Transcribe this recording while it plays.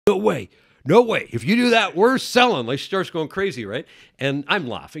no way. No way. If you do that, we're selling. Like, she starts going crazy, right? And I'm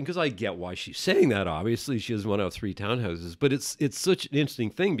laughing because I get why she's saying that. Obviously, she has one out of 3 townhouses. But it's such an interesting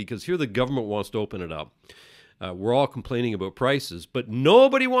thing because here the government wants to open it up. We're all complaining about prices, but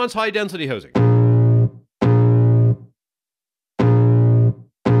nobody wants high-density housing.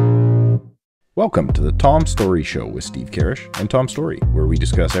 Welcome to the Tom Storey Show with Steve Karrasch and Tom Storey, where we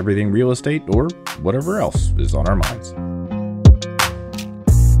discuss everything real estate or whatever else is on our minds.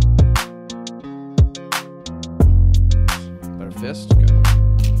 Fist. Good.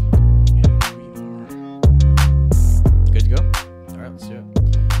 Good to go. All right, let's do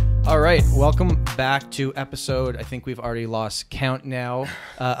it. All right, welcome back to episode, I think we've already lost count now,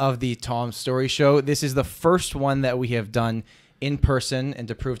 of the Tom Storey Show. This is the first one that we have done in person, and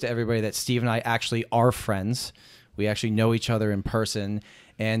to prove to everybody that Steve and I actually are friends. We actually know each other in person,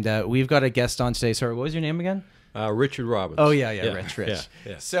 and we've got a guest on today. Sorry, what was your name again? Richard Robbins. Oh, yeah, Rich.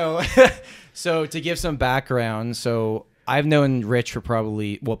 Yeah. So to give some background, I've known Rich for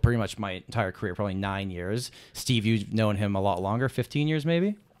pretty much my entire career, probably 9 years. Steve, you've known him a lot longer, 15 years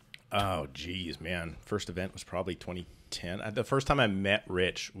maybe? Oh, geez, man. First event was probably 2010. The first time I met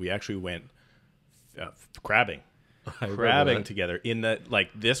Rich, we actually went crabbing together. In the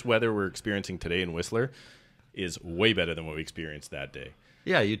this weather we're experiencing today in Whistler is way better than what we experienced that day.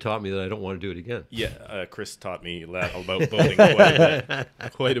 Yeah, you taught me that I don't want to do it again. Yeah, Chris taught me about boating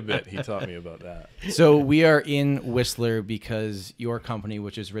quite a bit. He taught me about that. So we are in Whistler because your company,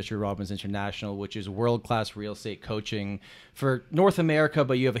 which is Richard Robbins International, which is world-class real estate coaching for North America,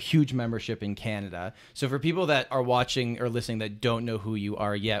 but you have a huge membership in Canada. So for people that are watching or listening that don't know who you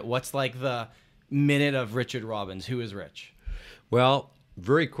are yet, what's like the minute of Richard Robbins? Who is Rich? Well,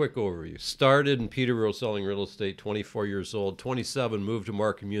 very quick overview. Started in Peterborough selling real estate, 24 years old. 27, moved to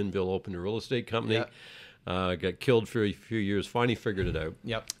Markham, Unionville, opened a real estate company. Yep. Got killed for a few years, finally figured it out.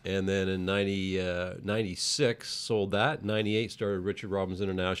 Yep. And then in 96, sold that. 98, started Richard Robbins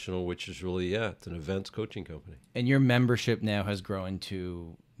International, which is really, it's an events coaching company. And your membership now has grown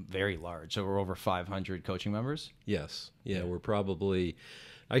to very large. So we're over 500 coaching members? Yes. Yeah, we're probably,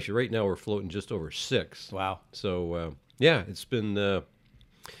 actually right now we're floating just over 6. Wow. So, it's been...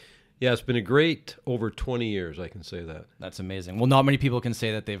 it's been a great over 20 years, I can say that. That's amazing. Well, not many people can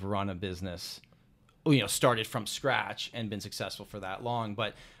say that they've run a business, started from scratch and been successful for that long.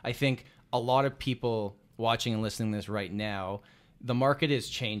 But I think a lot of people watching and listening to this right now, the market is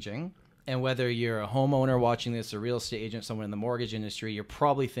changing. And whether you're a homeowner watching this, a real estate agent, someone in the mortgage industry, you're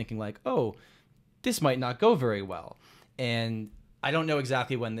probably thinking like, oh, this might not go very well. And I don't know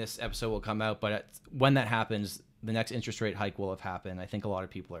exactly when this episode will come out, but when that happens, the next interest rate hike will have happened. I think a lot of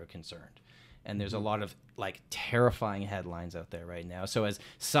people are concerned. And there's a lot of terrifying headlines out there right now. So as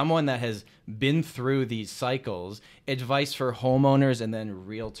someone that has been through these cycles, advice for homeowners and then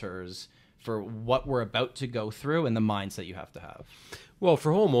realtors for what we're about to go through and the mindset you have to have. Well,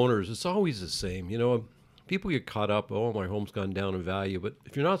 for homeowners, it's always the same. People get caught up, oh, my home's gone down in value. But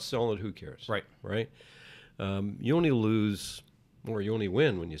if you're not selling it, who cares? Right? You only lose, or you only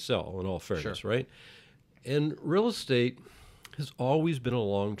win when you sell, in all fairness, Sure. right? And real estate has always been a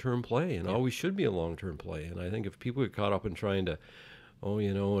long-term play and always should be a long-term play. And I think if people get caught up in trying to,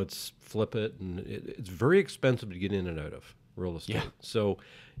 let's flip it, and it's very expensive to get in and out of real estate. Yeah. So,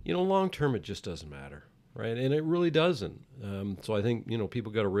 long-term, it just doesn't matter, right? And it really doesn't. So I think,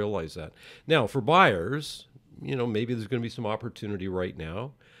 people got to realize that. Now, for buyers, maybe there's going to be some opportunity right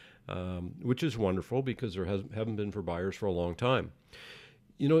now, which is wonderful because there haven't been for buyers for a long time.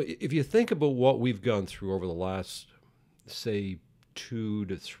 If you think about what we've gone through over the last, say, 2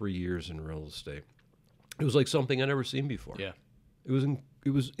 to 3 years in real estate, it was like something I'd never seen before. Yeah.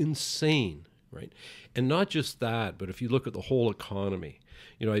 It was insane, right? And not just that, but if you look at the whole economy,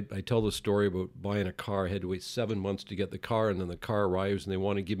 I tell the story about buying a car. I had to wait 7 months to get the car, and then the car arrives, and they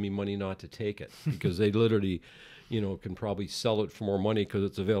want to give me money not to take it because they literally, can probably sell it for more money because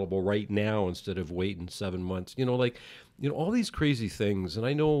it's available right now instead of waiting 7 months. All these crazy things. And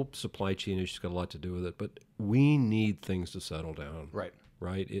I know supply chain issues got a lot to do with it, but we need things to settle down. Right.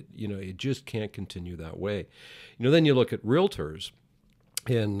 It just can't continue that way. Then you look at realtors.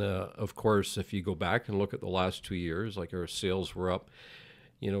 And, of course, if you go back and look at the last 2 years, our sales were up.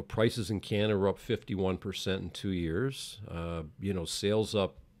 Prices in Canada were up 51% in 2 years. Sales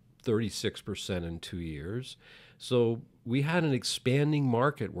up 36% in 2 years. So we had an expanding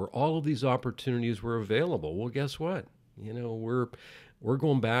market where all of these opportunities were available. Well, guess what? We're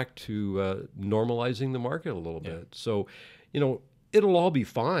going back to normalizing the market a little bit. So, it'll all be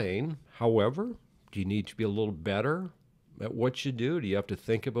fine. However, do you need to be a little better? at what you do. Do you have to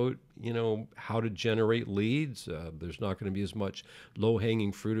think about, how to generate leads? There's not going to be as much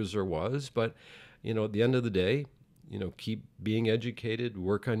low-hanging fruit as there was, but, at the end of the day, keep being educated,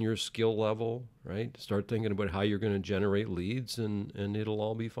 work on your skill level, right? Start thinking about how you're going to generate leads, and it'll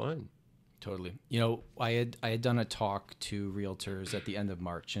all be fine. Totally. I had done a talk to realtors at the end of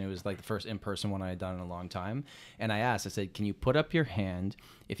March, and it was like the first in-person one I had done in a long time. And I said, can you put up your hand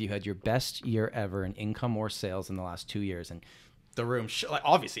if you had your best year ever in income or sales in the last 2 years? And the room,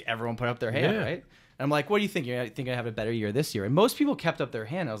 obviously everyone put up their hand, right? And I'm like, what do you think? You think I have a better year this year? And most people kept up their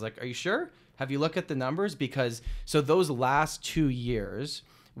hand. I was like, are you sure? Have you looked at the numbers? Because so those last 2 years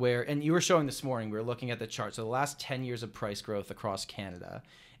and you were showing this morning, we were looking at the chart. So the last 10 years of price growth across Canada.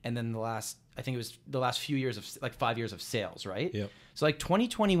 And then I think it was the last few years of 5 years of sales, right? Yeah. So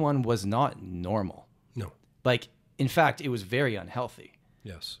 2021 was not normal. No. In fact, it was very unhealthy.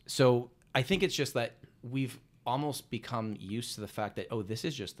 Yes. So I think it's just that we've almost become used to the fact that, this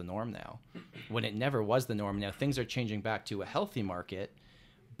is just the norm now, when it never was the norm. Now things are changing back to a healthy market,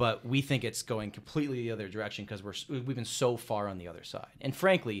 but we think it's going completely the other direction because we've been so far on the other side. And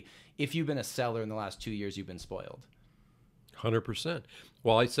frankly, if you've been a seller in the last 2 years, you've been spoiled. 100%.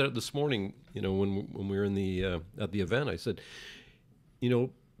 Well, I said it this morning, when we were in at the event, I said,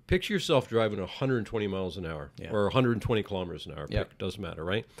 picture yourself driving 120 miles an hour or 120 kilometers an hour. Doesn't matter,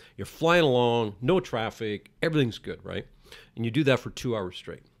 right? You're flying along, no traffic, everything's good, right? And you do that for 2 hours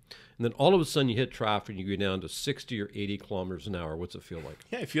straight. And then all of a sudden you hit traffic and you go down to 60 or 80 kilometers an hour. What's it feel like?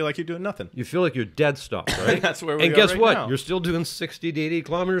 Yeah, you feel like you're doing nothing. You feel like you're dead stop, right? That's where we are And guess right what? now. You're still doing 60 to 80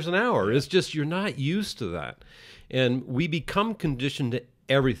 kilometers an hour. It's just you're not used to that. And we become conditioned to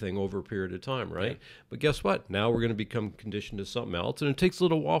everything over a period of time, right? Yeah. But guess what? Now we're going to become conditioned to something else, and it takes a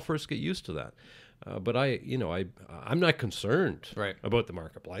little while for us to get used to that. But I'm not concerned about the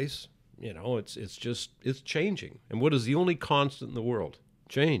marketplace. It's changing. And what is the only constant in the world?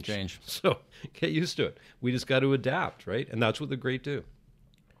 Change. So get used to it. We just got to adapt, right? And that's what the great do.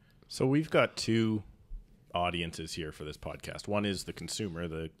 So we've got two audiences here for this podcast. One is the consumer,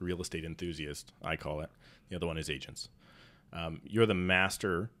 the real estate enthusiast, I call it. The other one is agents. You're the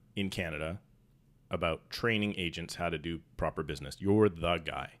master in Canada about training agents how to do proper business. You're the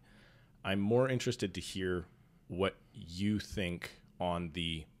guy. I'm more interested to hear what you think on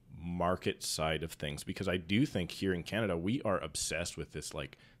the market side of things, because I do think here in Canada, we are obsessed with this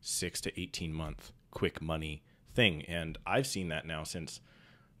 6 to 18 month quick money thing. And I've seen that now since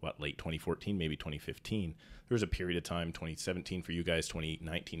late 2014, maybe 2015. There was a period of time, 2017 for you guys,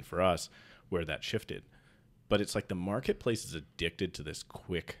 2019 for us, where that shifted. But it's like the marketplace is addicted to this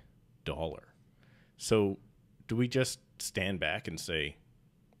quick dollar. So do we just stand back and say,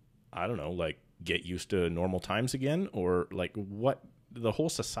 I don't know, get used to normal times again? Or what? The whole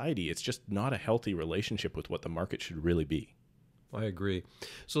society, it's just not a healthy relationship with what the market should really be. I agree.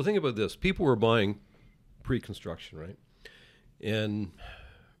 So think about this. People were buying pre-construction, right? And,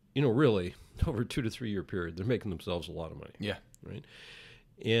 really, over a 2 to 3 year period, they're making themselves a lot of money. Yeah. Right?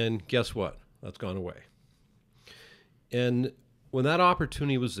 And guess what? That's gone away. And when that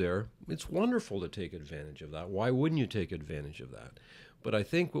opportunity was there, it's wonderful to take advantage of that. Why wouldn't you take advantage of that? But I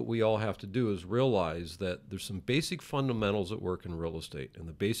think what we all have to do is realize that there's some basic fundamentals at work in real estate. And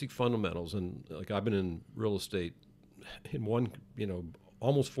the basic fundamentals, and I've been in real estate in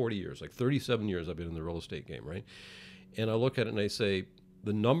almost 40 years, 37 years I've been in the real estate game, right? And I look at it and I say,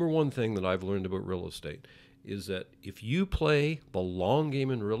 the number one thing that I've learned about real estate is that if you play the long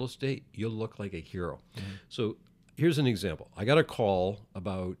game in real estate, you'll look like a hero. Mm-hmm. So here's an example. I got a call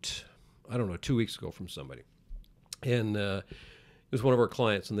about, 2 weeks ago from somebody. And it was one of our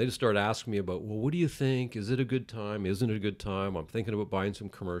clients, and they just started asking me about, well, what do you think? Is it a good time? Isn't it a good time? I'm thinking about buying some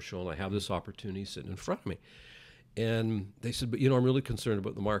commercial, and I have this opportunity sitting in front of me. And they said, but, I'm really concerned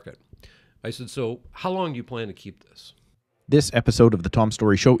about the market. I said, so how long do you plan to keep this? This episode of The Tom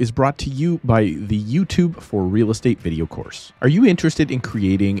Storey Show is brought to you by the YouTube for Real Estate video course. Are you interested in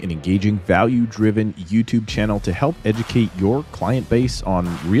creating an engaging, value-driven YouTube channel to help educate your client base on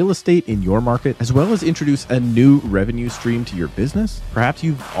real estate in your market, as well as introduce a new revenue stream to your business? Perhaps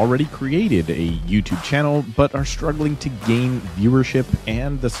you've already created a YouTube channel, but are struggling to gain viewership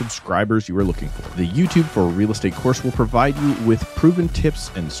and the subscribers you are looking for. The YouTube for Real Estate course will provide you with proven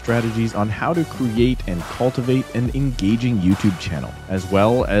tips and strategies on how to create and cultivate an engaging YouTube channel, as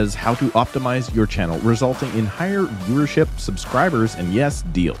well as how to optimize your channel, resulting in higher viewership, subscribers, and yes,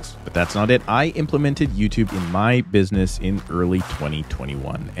 deals. But that's not it. I implemented YouTube in my business in early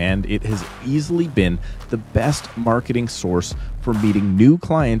 2021, and it has easily been the best marketing source for meeting new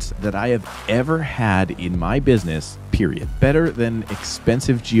clients that I have ever had in my business, period. Better than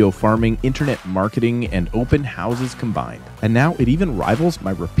expensive geofarming, internet marketing, and open houses combined. And now it even rivals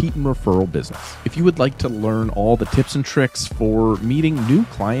my repeat and referral business. If you would like to learn all the tips and tricks for meeting new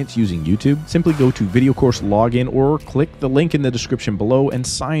clients using YouTube, simply go to Video Course Login or click the link in the description below and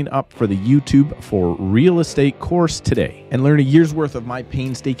sign up for the YouTube for Real Estate course today. And learn a year's worth of my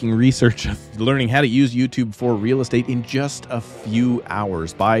painstaking research of learning how to use YouTube for real estate in just a few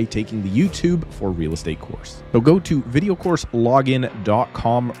hours by taking the YouTube for Real Estate course. So go to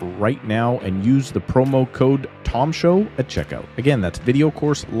videocourselogin.com right now and use the promo code TOMSHOW at checkout. Again, that's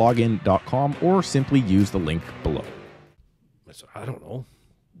videocourselogin.com or simply use the link below. I don't know,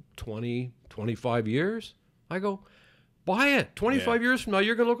 20, 25 years? I go, buy it. 25 years from now,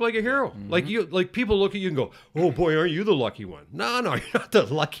 you're going to look like a hero. Like people look at you and go, oh boy, aren't you the lucky one? No, you're not the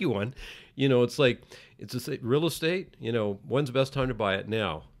lucky one. You know, it's like, it's just real estate. You know, when's the best time to buy it?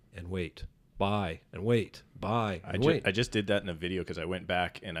 Now. And wait. Buy and wait. Buy and wait. I just did that in a video because I went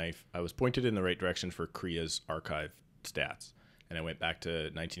back and I was pointed in the right direction for CREA's archive stats. And I went back to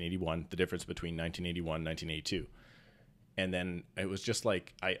 1981, the difference between 1981 and 1982. And then it was just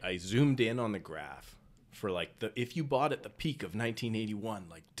like, I zoomed in on the graph for like, if you bought at the peak of 1981,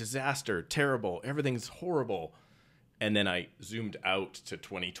 like disaster, terrible, everything's horrible. And then I zoomed out to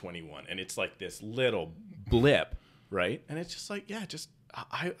 2021 and it's like this little blip, right? And it's just like, yeah,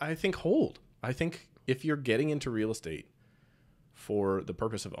 I think hold. I think if you're getting into real estate for the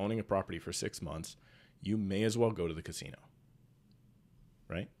purpose of owning a property for 6 months, you may as well go to the casino.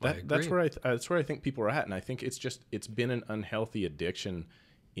 Right? That's where I think people are at. And I think it's been an unhealthy addiction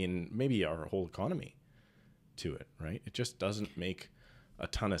in maybe our whole economy to it, right? It just doesn't make a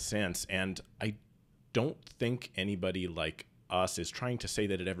ton of sense. And I don't think anybody like us is trying to say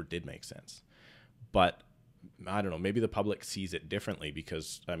that it ever did make sense. But I don't know, maybe the public sees it differently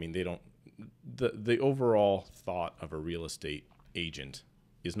because, I mean, they don't, the overall thought of a real estate agent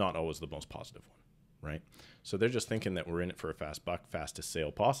is not always the most positive one, right? So they're just thinking that we're in it for a fast buck, fastest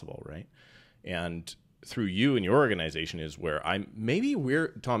sale possible, right? And through you and your organization is where maybe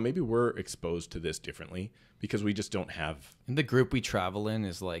we're exposed to this differently because we just don't have. And the group we travel in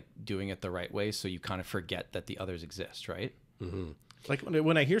is like doing it the right way, so you kind of forget that the others exist, right? Mm-hmm. Like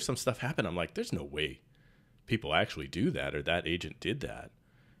when I hear some stuff happen, I'm like, there's no way people actually do that or that agent did that.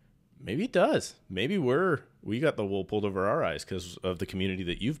 Maybe it does. Maybe we got the wool pulled over our eyes because of the community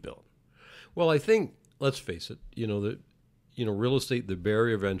that you've built. Well, I think, let's face it, real estate, the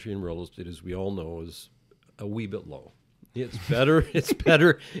barrier of entry in real estate, as we all know, is a wee bit low. It's better. It's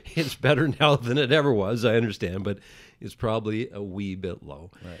better now than it ever was. I understand, but it's probably a wee bit low.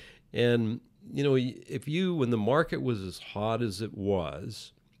 Right. And when the market was as hot as it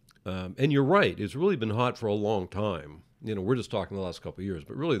was, and you're right, it's really been hot for a long time. We're just talking the last couple of years,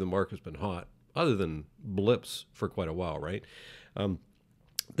 but really the market's been hot, other than blips, for quite a while, right?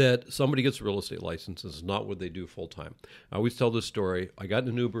 That somebody gets a real estate license is not what they do full time. I always tell this story. I got in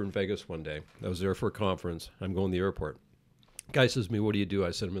an Uber in Vegas one day. I was there for a conference. I'm going to the airport. Guy says to me, "What do you do?"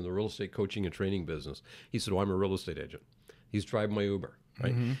 I said, "I'm in the real estate coaching and training business." He said, "Well, I'm a real estate agent." He's driving my Uber,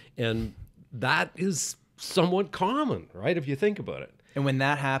 right? Mm-hmm. And that is somewhat common, right? If you think about it. And when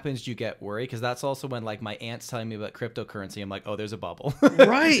that happens, you get worried because that's also when, like, my aunt's telling me about cryptocurrency. I'm like, oh, there's a bubble.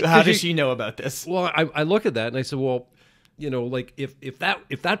 Right. How does she know about this? Well, I look at that and I said, well, like if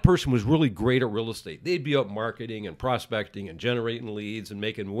that person was really great at real estate, they'd be out marketing and prospecting and generating leads and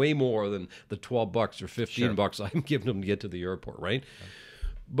making way more than the $12 or $15 I'm giving them to get to the airport, right? Yeah.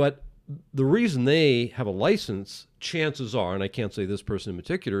 But the reason they have a license, chances are, and I can't say this person in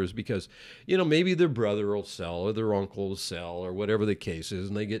particular, is because, maybe their brother will sell or their uncle will sell or whatever the case is,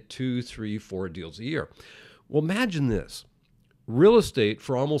 and they get 2, 3, 4 deals a year. Well, imagine this. Real estate,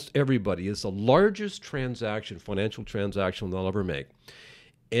 for almost everybody, is the largest financial transaction they'll ever make.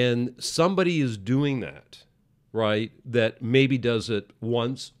 And somebody is doing that, right, that maybe does it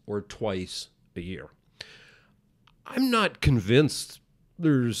once or twice a year. I'm not convinced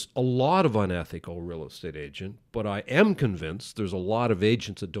there's a lot of unethical real estate agent, but I am convinced there's a lot of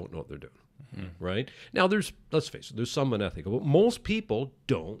agents that don't know what they're doing, right? Now, let's face it, there's some unethical, but most people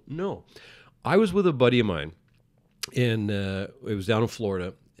don't know. I was with a buddy of mine, and it was down in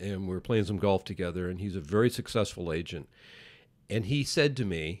Florida, and we were playing some golf together, and he's a very successful agent. And he said to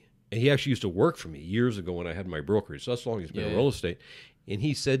me, and he actually used to work for me years ago when I had my brokerage, so that's long he's been in real estate, and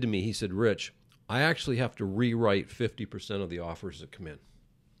he said to me, he said, "Rich, I actually have to rewrite 50% of the offers that come in."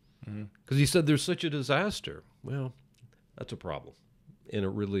 Because he said there's such a disaster. Well, that's a problem, and it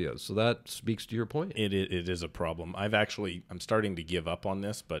really is. So that speaks to your point. It is a problem. I'm starting to give up on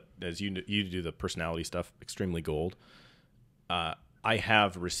this, but as you do the personality stuff, extremely gold. I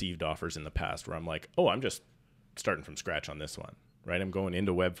have received offers in the past where I'm like, oh, I'm just starting from scratch on this one, right? I'm going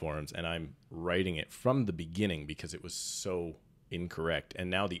into web forums and I'm writing it from the beginning because it was so incorrect. And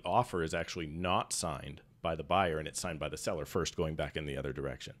now the offer is actually not signed by the buyer and it's signed by the seller first, going back in the other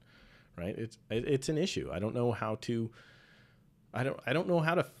direction, right? It's an issue. I don't know how to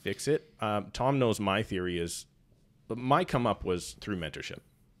fix it. Tom knows my theory is, my come up was through mentorship,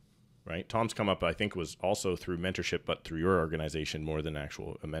 right? Tom's come up, I think, was also through mentorship, but through your organization more than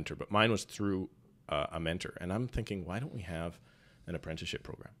a mentor. But mine was through a mentor. And I'm thinking, why don't we have an apprenticeship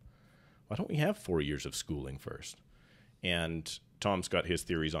program? Why don't we have 4 years of schooling first? And Tom's got his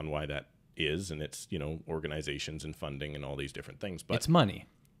theories on why that is, and it's, organizations and funding and all these different things. But it's money.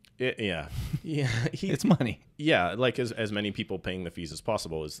 It's money. Yeah, like as many people paying the fees as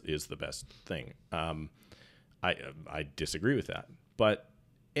possible is the best thing. I disagree with that, but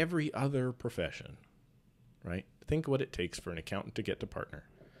every other profession, right? Think what it takes for an accountant to get to partner.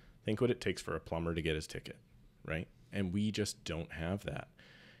 Think what it takes for a plumber to get his ticket, right? And we just don't have that.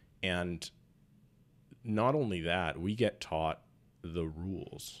 And not only that, we get taught the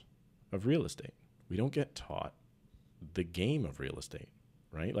rules of real estate. We don't get taught the game of real estate,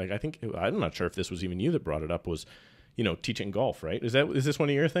 right? Like, I'm not sure if this was even you that brought it up, was, teaching golf, right? Is this one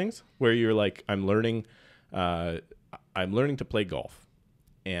of your things where you're like, I'm learning to play golf,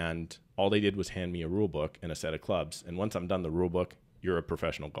 and all they did was hand me a rule book and a set of clubs. And once I'm done the rule book, you're a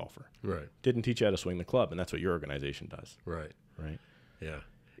professional golfer. Right. Didn't teach you how to swing the club. And that's what your organization does. Right. Right. Yeah.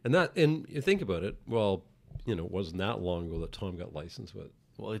 And you think about it, well, it wasn't that long ago that Tom got licensed with.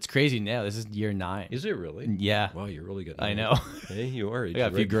 Well, it's crazy now. This is year 9. Is it really? Yeah. Wow, you're really getting I know. Hey, you are. I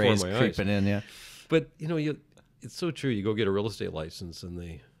got a few grays creeping in, yeah. But, it's so true. You go get a real estate license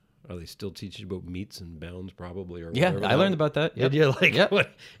and are they still teaching about meets and bounds probably? Or yeah, I learned about that. Yep. Yeah, like,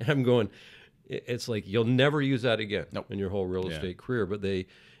 what? And I'm going, it's like you'll never use that again in your whole real estate career. But they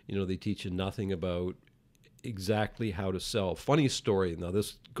teach you nothing about exactly how to sell. Funny story. Now,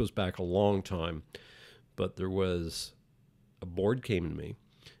 this goes back a long time, but there was a board came to me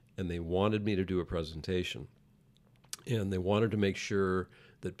and they wanted me to do a presentation. And they wanted to make sure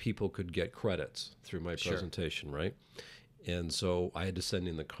that people could get credits through my presentation, right? And so I had to send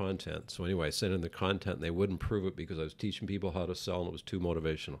in the content. So anyway, I sent in the content, and they wouldn't prove it because I was teaching people how to sell, and it was too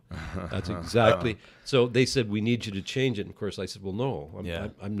motivational. That's exactly. So they said, we need you to change it. And of course, I said, well, no,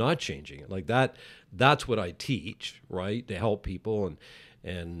 I'm not changing it. Like that's what I teach, right, to help people.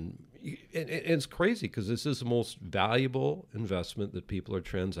 And it's crazy because this is the most valuable investment that people are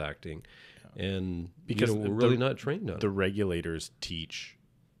transacting. And because we're really not trained on it. The regulators teach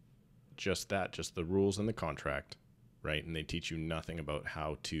just that, just the rules and the contract. Right. And they teach you nothing about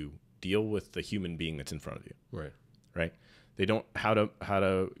how to deal with the human being that's in front of you. Right. Right. They don't how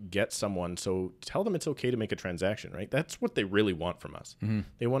to get someone. So tell them it's okay to make a transaction. Right. That's what they really want from us. Mm-hmm.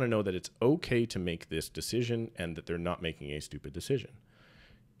 They want to know that it's okay to make this decision and that they're not making a stupid decision.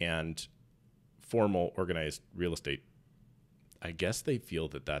 And formal organized real estate, I guess they feel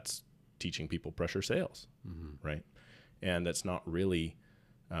that that's teaching people pressure sales. Mm-hmm. Right. And that's not really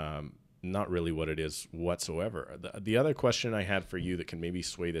what it is whatsoever. The other question I had for you that can maybe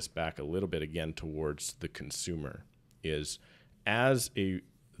sway this back a little bit again towards the consumer is, as the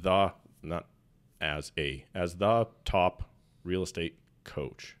top real estate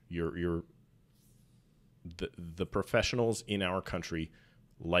coach, the professionals in our country,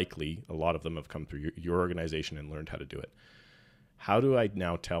 likely a lot of them have come through your organization and learned how to do it. How do I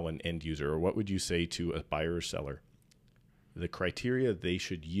now tell an end user, or what would you say to a buyer or seller, the criteria they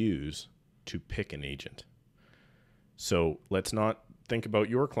should use to pick an agent? So let's not think about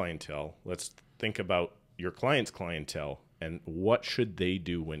your clientele. Let's think about your client's clientele and what should they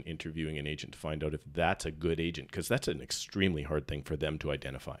do when interviewing an agent to find out if that's a good agent, because that's an extremely hard thing for them to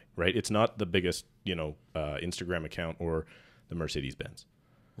identify, right? It's not the biggest, Instagram account or the Mercedes-Benz.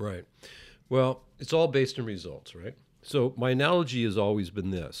 Right. Well, it's all based on results, right? So my analogy has always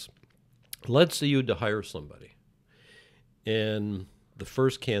been this. Let's say you had to hire somebody, and the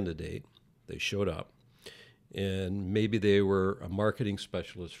first candidate, they showed up, and maybe they were a marketing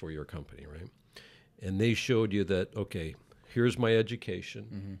specialist for your company, right? And they showed you that, okay, here's my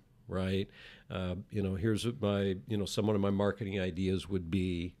education, right? Here's what my, some of my marketing ideas would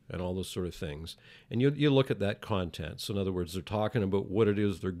be, and all those sort of things. And you look at that content. So in other words, they're talking about what it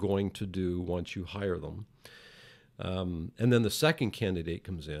is they're going to do once you hire them. And then the second candidate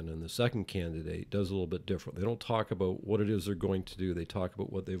comes in, and the second candidate does a little bit different. They don't talk about what it is they're going to do. They talk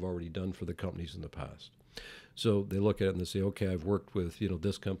about what they've already done for the companies in the past. So they look at it and they say, okay, I've worked with,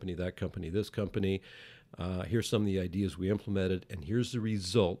 this company, that company, this company. Here's some of the ideas we implemented, and here's the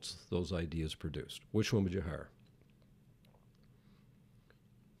results those ideas produced. Which one would you hire?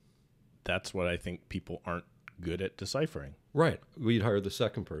 that's what I think people aren't good at deciphering. Right. We'd hire the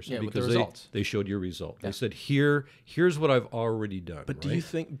second person because they showed you a result. Yeah. They said, here's what I've already done. But do you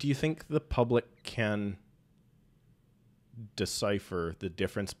think the public can decipher the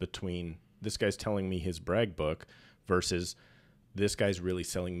difference between this guy's telling me his brag book versus this guy's really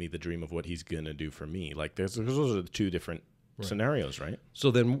selling me the dream of what he's going to do for me? Like those are the two different scenarios, right?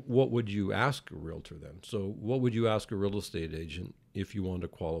 So then what would you ask a realtor then? So what would you ask a real estate agent if you wanted to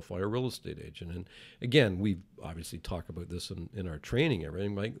qualify a real estate agent? And again, we obviously talk about this in our training,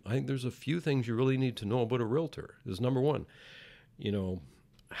 everything. Like, I think there's a few things you really need to know about a realtor. Is number one,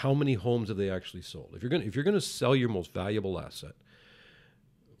 how many homes have they actually sold? If you're gonna sell your most valuable asset,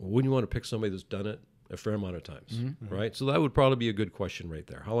 wouldn't you want to pick somebody that's done it a fair amount of times, right? So that would probably be a good question right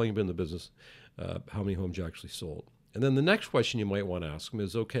there. How long you been in the business? How many homes you actually sold? And then the next question you might want to ask them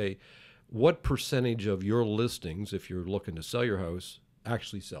is, okay, what percentage of your listings, if you're looking to sell your house,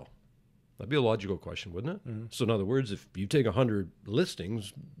 actually sell? That'd be a logical question, wouldn't it? Mm-hmm. So in other words, if you take 100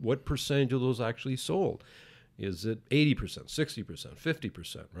 listings, what percentage of those actually sold? Is it 80%, 60%,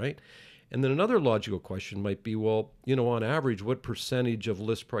 50%, right? And then another logical question might be, well, on average, what percentage of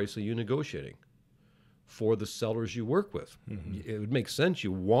list price are you negotiating for the sellers you work with? Mm-hmm. It would make sense.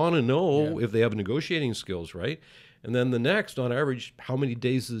 You want to know if they have negotiating skills, right? And then the next, on average, how many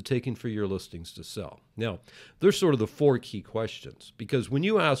days is it taking for your listings to sell? Now, there's sort of the 4 key questions, because when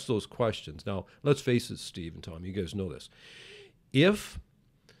you ask those questions, now, let's face it, Steve and Tom, you guys know this. If,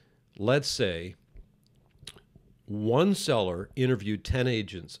 let's say, one seller interviewed 10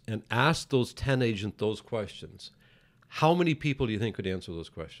 agents and asked those 10 agents those questions, how many people do you think could answer those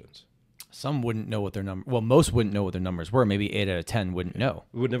questions? Some wouldn't know what their number. Well, most wouldn't know what their numbers were. Maybe 8 out of 10 wouldn't know.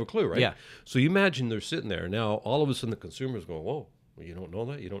 Wouldn't have a clue, right? Yeah. So you imagine they're sitting there now. All of a sudden, the consumer's going, "Whoa, well, you don't know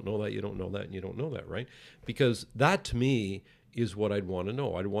that, you don't know that, you don't know that, and you don't know that," right? Because that to me is what I'd want to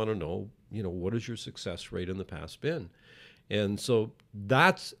know. I'd want to know, what has your success rate in the past been? And so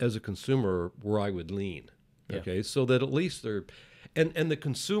that's, as a consumer, where I would lean. Yeah. Okay, so that at least they're, and the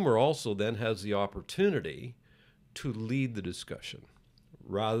consumer also then has the opportunity to lead the discussion,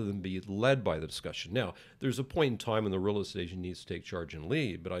 rather than be led by the discussion. Now, there's a point in time when the real estate agent needs to take charge and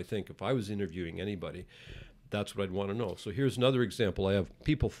lead, but I think if I was interviewing anybody, that's what I'd want to know. So here's another example. I have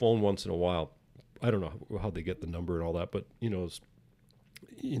people phone once in a while. I don't know how they get the number and all that, but,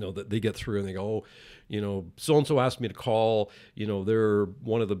 that they get through and they go, so-and-so asked me to call, they're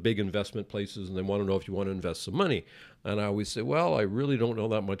one of the big investment places and they want to know if you want to invest some money. And I always say, well, I really don't know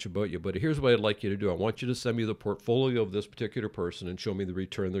that much about you, but here's what I'd like you to do. I want you to send me the portfolio of this particular person and show me the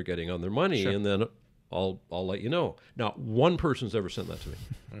return they're getting on their money, and then I'll let you know. Now, one person's ever sent that to me,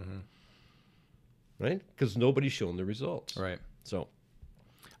 right? Because nobody's shown the results. Right. So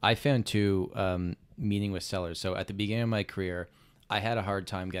I found too, meeting with sellers. So at the beginning of my career, I had a hard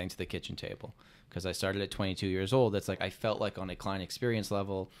time getting to the kitchen table because I started at 22 years old. It's like I felt like on a client experience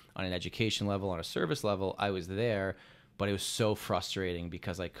level, on an education level, on a service level, I was there, but it was so frustrating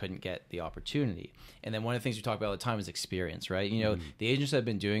because I couldn't get the opportunity. And then one of the things we talk about all the time is experience, right? The agents that have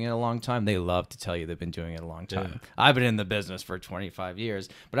been doing it a long time, they love to tell you they've been doing it a long time. Yeah. I've been in the business for 25 years,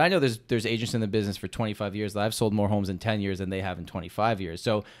 but I know there's agents in the business for 25 years that I've sold more homes in 10 years than they have in 25 years.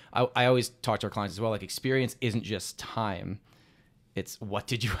 So I always talk to our clients as well, like experience isn't just time. It's what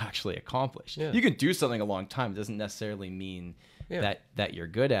did you actually accomplish? Yeah. You can do something a long time. It doesn't necessarily mean that you're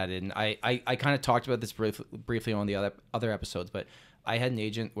good at it. And I kind of talked about this briefly on the other episodes, but I had an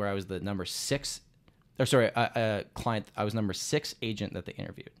agent where I was the client. I was number 6 agent that they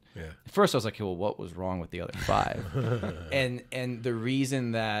interviewed. Yeah. At first I was like, well, what was wrong with the other 5? and the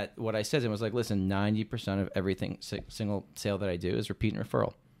reason that what I said to him was like, listen, 90% of everything, single sale that I do is repeat and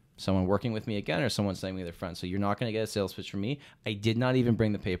referral. Someone working with me again or someone sending me their friend. So you're not going to get a sales pitch from me. I did not even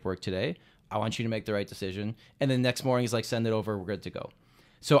bring the paperwork today. I want you to make the right decision. And then next morning he's like, send it over. We're good to go.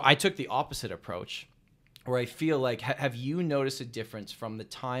 So I took the opposite approach where I feel like, have you noticed a difference from the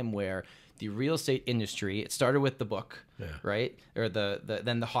time where the real estate industry, it started with the book, right? Or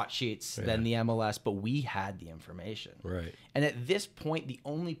then the hot sheets, then the MLS, but we had the information. Right. And at this point, the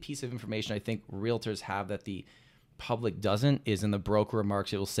only piece of information I think realtors have that the public doesn't is in the broker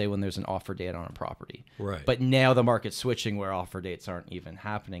remarks. It will say when there's an offer date on a property. Right. But now the market's switching where offer dates aren't even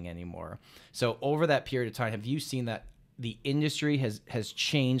happening anymore. So over that period of time, have you seen that the industry has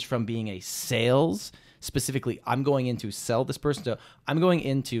changed from being a sales, specifically, I'm going in to sell this person, to I'm going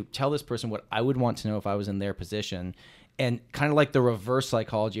in to tell this person what I would want to know if I was in their position, and kind of like the reverse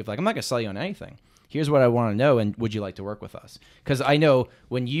psychology of like, I'm not going to sell you on anything. Here's what I want to know, and would you like to work with us? Because I know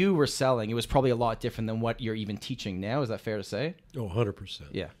when you were selling, it was probably a lot different than what you're even teaching now. Is that fair to say? Oh, 100%.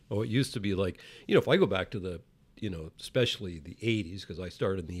 Yeah. Oh, it used to be like, if I go back to you know, especially the 80s, because I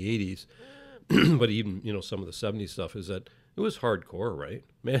started in the 80s, but even, you know, some of the 70s stuff, is that it was hardcore, right?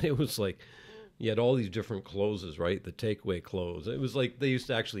 Man, it was like, you had all these different closes, right? The takeaway close. It was like they used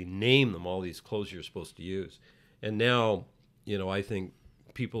to actually name them, all these closes you're supposed to use. And now, you know, I think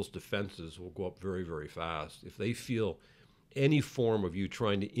people's defenses will go up very, very fast if they feel any form of you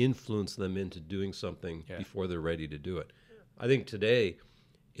trying to influence them into doing something before they're ready to do it. I think today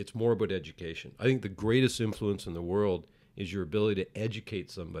it's more about education. I think the greatest influence in the world is your ability to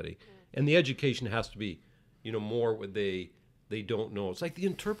educate somebody. And the education has to be, you know, more what they don't know. It's like the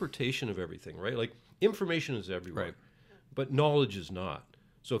interpretation of everything, right? Like information is everywhere, Right. but knowledge is not.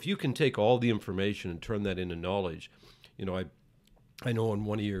 So if you can take all the information and turn that into knowledge, you know, I know on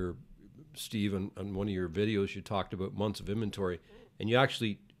one of your, Steve, on one of your videos, you talked about months of inventory, and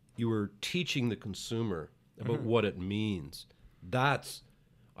you were teaching the consumer about what it means. That's,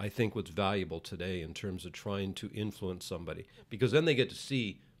 I think, what's valuable today in terms of trying to influence somebody, because then they get to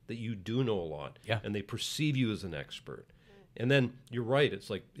see that you do know a lot, and they perceive you as an expert. And then you're right. It's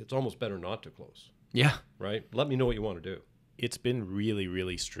like, it's almost better not to close. Yeah. Right. Let me know what you want to do. It's been really,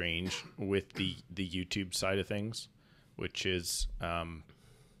 really strange with the YouTube side of things, which is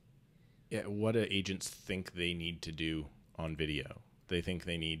what do agents think they need to do on video? They think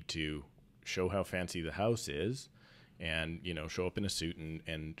they need to show how fancy the house is and, you know, show up in a suit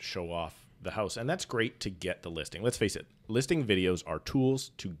and show off the house. And that's great to get the listing. Let's face it, listing videos are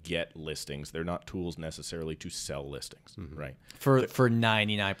tools to get listings. They're not tools necessarily to sell listings, right? For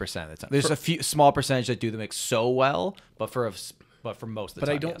 99% of the time. There's a few small percentage that do them so well, but for most of the time, But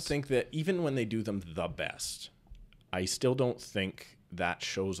I don't think that even when they do them the best, I still don't think that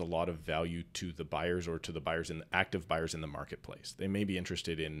shows a lot of value to the buyers or to the buyers in the active buyers in the marketplace. They may be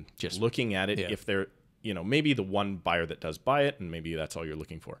interested in just looking at it if they're, you know, maybe the one buyer that does buy it, and maybe that's all you're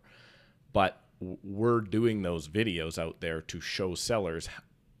looking for. But we're doing those videos out there to show sellers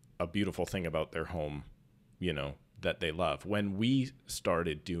a beautiful thing about their home, you know, that they love. When we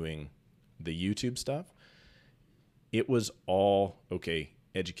started doing the YouTube stuff, it was all, okay,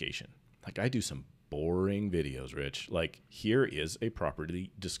 education. Like, I do some boring videos, Rich. Like, here is a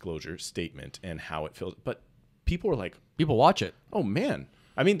property disclosure statement and how it feels. But people are like, people watch it. Oh, man.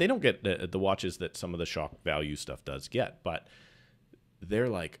 I mean, they don't get the watches that some of the shock value stuff does get, but they're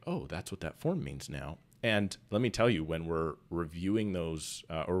like, oh, that's what that form means now. And let me tell you, when we're reviewing those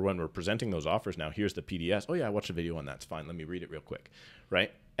or when we're presenting those offers now, here's the PDS. Oh, yeah, I watched a video on that. It's fine. Let me read it real quick.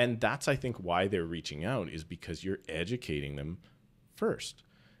 Right. And that's, I think, why they're reaching out, is because you're educating them first.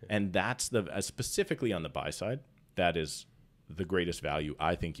 And that's specifically on the buy side, that is the greatest value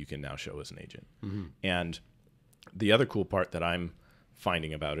I think you can now show as an agent. And the other cool part that I'm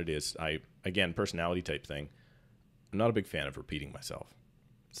finding about it is, again, personality type thing, I'm not a big fan of repeating myself.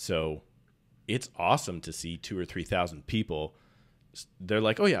 So it's awesome to see 2,000 or 3,000 people. They're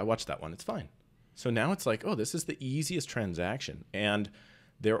like, oh, yeah, I watched that one. It's fine. So now it's like, oh, this is the easiest transaction. And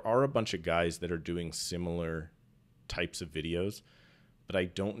there are a bunch of guys that are doing similar types of videos, but I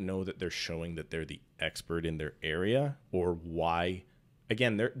don't know that they're showing that they're the expert in their area, or why.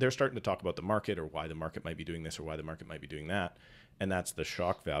 Again, they're starting to talk about the market, or why the market might be doing this, or why the market might be doing that. And that's the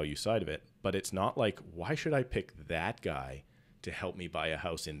shock value side of it. But it's not like, why should I pick that guy to help me buy a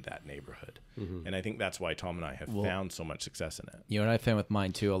house in that neighborhood? And I think that's why Tom and I have found so much success in it. You know what I found with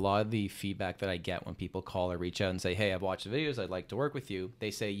mine too? A lot of the feedback that I get when people call or reach out and say, hey, I've watched the videos, I'd like to work with you.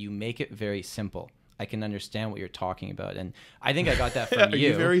 They say, you make it very simple. I can understand what you're talking about. And I think I got that from you.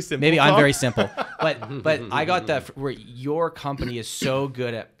 Are you very simple, Maybe Tom? I'm very simple. But I got that where your company is so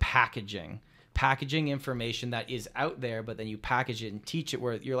good at packaging information that is out there, but then you package it and teach it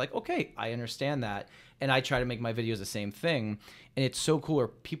where you're like, okay, I understand that. And I try to make my videos the same thing. And it's so cool where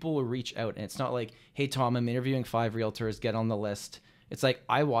people will reach out, and it's not like, hey, Tom, I'm interviewing 5 realtors, get on the list. It's like,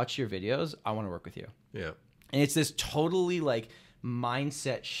 I watch your videos, I want to work with you. Yeah. And it's this totally like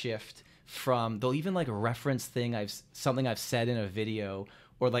mindset shift from, they'll even like reference something I've said in a video,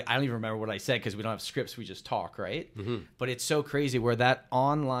 or like, I don't even remember what I said because we don't have scripts, we just talk, right? But it's so crazy where that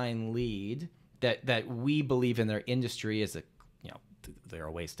online lead that we believe in their industry is they're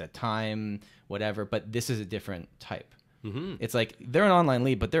a waste of time, whatever, but this is a different type. It's like, they're an online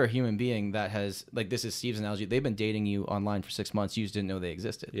lead, but they're a human being that has, like, this is Steve's analogy, they've been dating you online for 6 months, you just didn't know they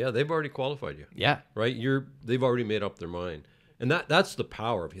existed. Yeah, they've already qualified you. Yeah. Right? They've already made up their mind. And that's the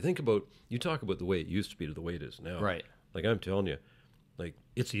power. If you think about, you talk about the way it used to be to the way it is now. Right. Like, I'm telling you, like,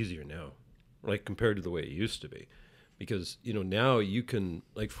 it's easier now, like, compared to the way it used to be. Because, now you can,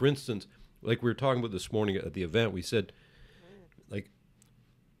 like, for instance, like we were talking about this morning at the event, we said, like,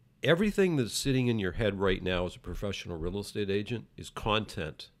 everything that's sitting in your head right now as a professional real estate agent is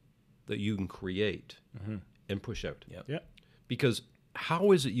content that you can create and push out. Yep. Yeah. Because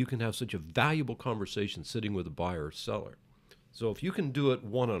how is it you can have such a valuable conversation sitting with a buyer or seller? So if you can do it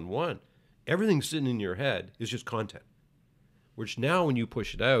one-on-one, everything sitting in your head is just content. Which now when you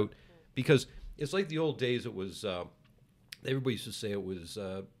push it out, because it's like the old days, it was, everybody used to say it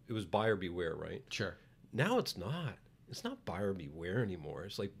was buyer beware, right? Sure. Now it's not. It's not buyer beware anymore.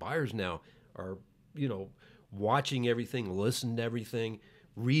 It's like buyers now are, watching everything, listening to everything,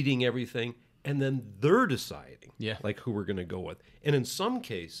 reading everything, and then they're deciding like who we're going to go with. And in some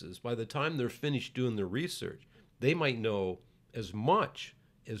cases, by the time they're finished doing their research, they might know as much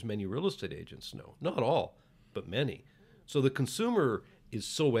as many real estate agents know. Not all, but many. So the consumer is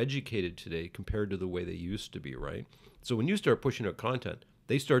so educated today compared to the way they used to be, right? So when you start pushing out content,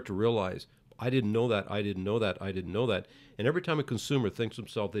 they start to realize, I didn't know that, I didn't know that, I didn't know that. And every time a consumer thinks to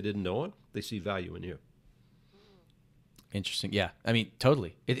himself they didn't know it, they see value in you. Interesting. Yeah. I mean,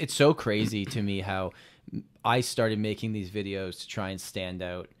 totally. It's so crazy to me how I started making these videos to try and stand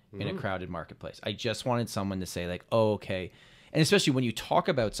out in a crowded marketplace. I just wanted someone to say like, oh, okay. And especially when you talk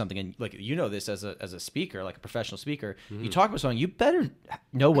about something, and like, this as a speaker, like a professional speaker, you talk about something, you better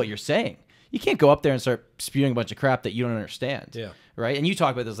know what you're saying. You can't go up there and start spewing a bunch of crap that you don't understand. Yeah. Right. And you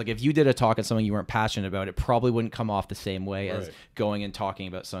talk about this, like if you did a talk on something you weren't passionate about, it probably wouldn't come off the same way as going and talking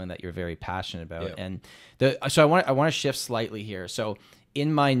about something that you're very passionate about. Yeah. And so I want to shift slightly here. So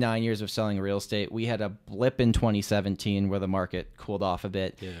in my 9 years of selling real estate, we had a blip in 2017 where the market cooled off a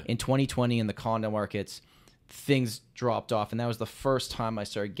bit. Yeah. In 2020, in the condo markets, things dropped off. And that was the first time I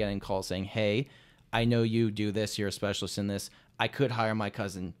started getting calls saying, hey, I know you do this. You're a specialist in this. I could hire my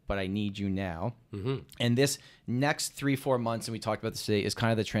cousin, but I need you now. And this next 3-4 months, and we talked about this today, is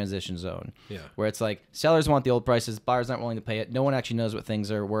kind of the transition zone. Yeah. Where it's like sellers want the old prices, buyers aren't willing to pay it. No one actually knows what things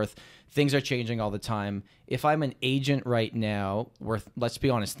are worth. Things are changing all the time. If I'm an agent right now, let's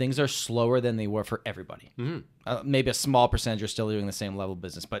be honest, things are slower than they were for everybody. Maybe a small percentage are still doing the same level of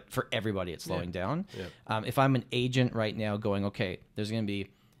business, but for everybody, it's slowing down. Yeah. If I'm an agent right now going, okay, there's going to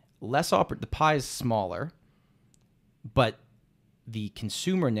be less the pie is smaller, but the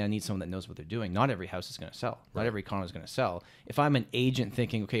consumer now needs someone that knows what they're doing. Not every house is going to sell. Not every condo is going to sell. If I'm an agent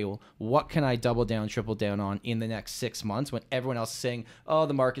thinking, okay, well, what can I double down, triple down on in the next 6 months when everyone else is saying, oh,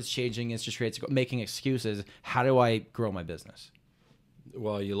 the market's changing, interest rates, making excuses, how do I grow my business?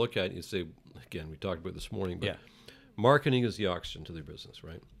 Well, you look at it, you say, again, we talked about this morning, but marketing is the oxygen to their business,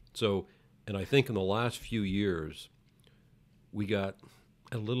 right? So, and I think in the last few years, we got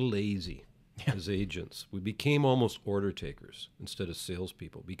a little lazy. As agents, we became almost order takers instead of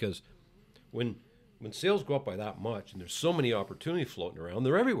salespeople, because when sales go up by that much and there's so many opportunities floating around,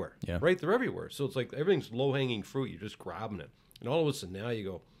 they're everywhere, right? They're everywhere. So it's like everything's low-hanging fruit. You're just grabbing it. And all of a sudden now you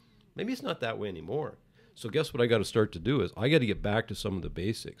go, maybe it's not that way anymore. So guess what I got to start to do is I got to get back to some of the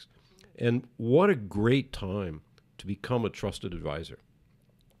basics. And what a great time to become a trusted advisor,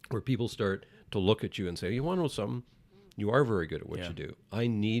 where people start to look at you and say, you want to know something? You are very good at what you do. I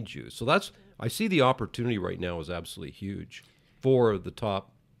need you. So I see the opportunity right now is absolutely huge for the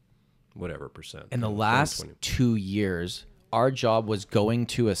top, whatever percent. In the last 2 years, our job was going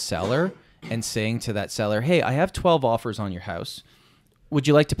to a seller and saying to that seller, hey, I have 12 offers on your house. Would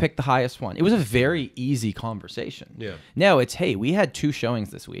you like to pick the highest one? It was a very easy conversation. Yeah. Now it's, hey, we had 2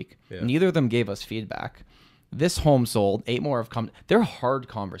 showings this week. Yeah. Neither of them gave us feedback. This home sold, 8 more have come. They're hard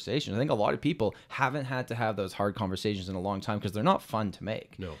conversations. I think a lot of people haven't had to have those hard conversations in a long time because they're not fun to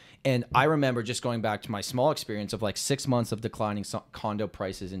make. No. And I remember just going back to my small experience of like 6 months of declining condo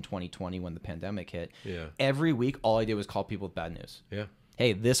prices in 2020 when the pandemic hit. Yeah. Every week, all I did was call people with bad news. Yeah.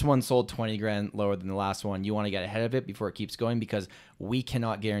 Hey, this one sold 20 grand lower than the last one. You want to get ahead of it before it keeps going, because we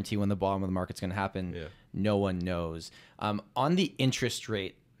cannot guarantee when the bottom of the market's going to happen. Yeah. No one knows. On the interest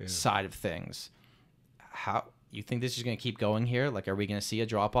rate side of things, how you think this is going to keep going here? Like, are we going to see a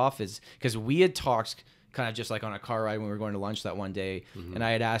drop off? Because we had talked kind of just like on a car ride when we were going to lunch that one day, and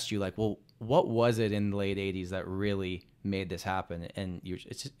I had asked you like, well, what was it in the late 80s that really made this happen? And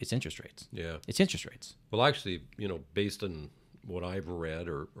it's interest rates. Yeah, it's interest rates. Well, actually, based on what I've read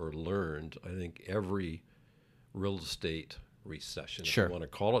or learned, I think every real estate recession, if you want to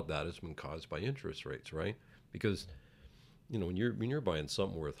call it that, has been caused by interest rates, right? Because when you're buying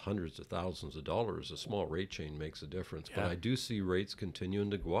something worth hundreds of thousands of dollars, a small rate change makes a difference. Yeah. But I do see rates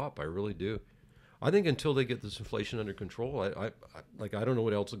continuing to go up. I really do. I think until they get this inflation under control, I don't know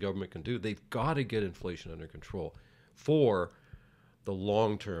what else the government can do. They've got to get inflation under control for the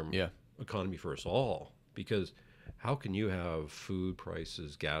long-term economy for us all. Because how can you have food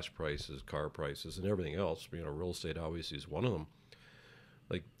prices, gas prices, car prices, and everything else? Real estate obviously is one of them.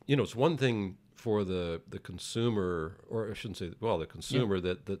 like, you know, it's one thing for the consumer, or I shouldn't say, well, the consumer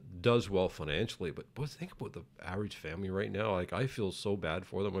that does well financially, but boy, think about the average family right now. Like, I feel so bad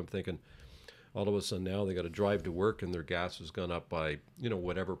for them. I'm thinking, all of a sudden now they got to drive to work and their gas has gone up by, you know,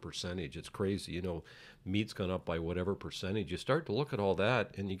 whatever percentage. It's crazy. You know, meat's gone up by whatever percentage. You start to look at all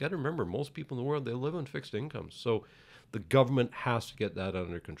that, and you got to remember, most people in the world, they live on fixed incomes. So the government has to get that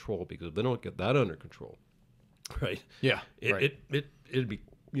under control, because if they don't get that under control, right? Yeah, It'd be,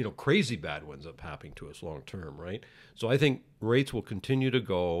 you know, crazy bad what ends up happening to us long term, right? So I think rates will continue to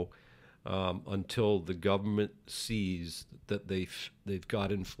go until the government sees that they've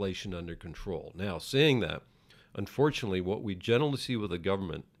got inflation under control. Now, saying that, unfortunately, what we generally see with the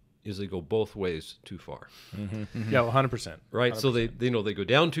government is they go both ways too far. Yeah, 100%. Right. 100%. So they they go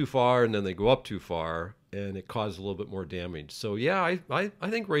down too far and then they go up too far, and it causes a little bit more damage. So yeah, I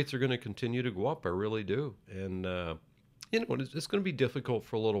think rates are going to continue to go up. I really do. And you know, it's going to be difficult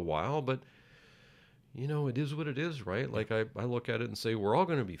for a little while, but you know, it is what it is, right? Like I look at it and say, we're all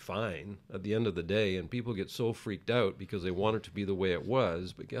going to be fine at the end of the day. And people get so freaked out because they want it to be the way it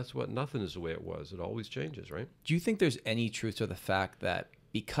was. But guess what? Nothing is the way it was. It always changes, right? Do you think there's any truth to the fact that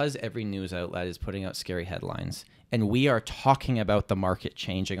because every news outlet is putting out scary headlines and we are talking about the market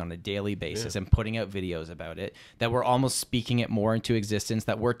changing on a daily basis and putting out videos about it, that we're almost speaking it more into existence,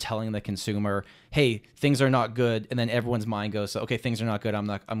 that we're telling the consumer, hey, things are not good, and then everyone's mind goes, okay, things are not good, I'm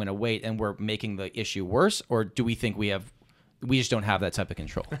going to wait, and we're making the issue worse? Or do we think we just don't have that type of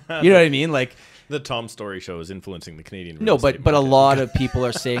control? You know what I mean? Like, the Tom Storey show is influencing the Canadian real no, estate but a market. lot of people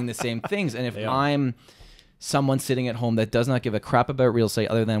are saying the same things. And if I'm someone sitting at home that does not give a crap about real estate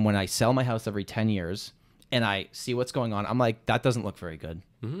other than when I sell my house every 10 years and I see what's going on, I'm like, that doesn't look very good.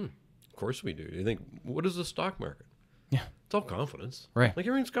 Mm-hmm. Of course we do. You think, what is the stock market? Yeah. It's all confidence. Right. Like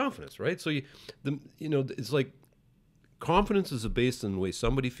everything's confidence, right? So you know, it's like confidence is based on the way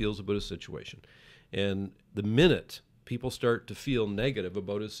somebody feels about a situation. And the minute people start to feel negative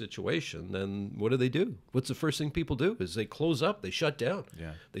about a situation, then what do? What's the first thing people do? Is they close up, they shut down.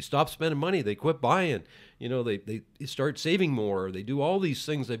 Yeah. They stop spending money, they quit buying. You know, they start saving more. They do all these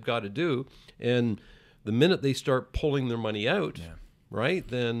things they've got to do. And the minute they start pulling their money out, right,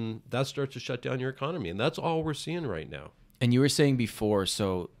 then that starts to shut down your economy. And that's all we're seeing right now. And you were saying before,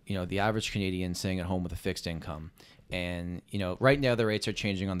 so, you know, the average Canadian staying at home with a fixed income. And, you know, right now the rates are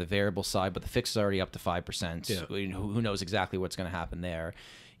changing on the variable side, but the fixed is already up to 5%. Yeah. Who knows exactly what's going to happen there?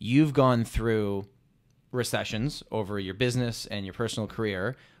 You've gone through recessions over your business and your personal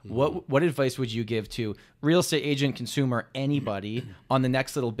career. Mm-hmm. What advice would you give to real estate agent, consumer, anybody on the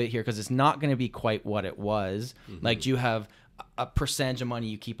next little bit here? Because it's not going to be quite what it was. Mm-hmm. Like, do you have a percentage of money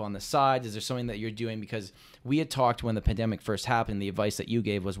you keep on the side? Is there something that you're doing? Because we had talked when the pandemic first happened, the advice that you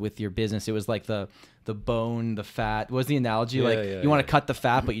gave was with your business. It was like the bone, the fat. What was the analogy? You want to cut the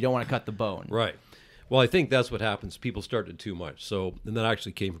fat, but you don't want to cut the bone. Right. Well, I think that's what happens. People started too much. So, and that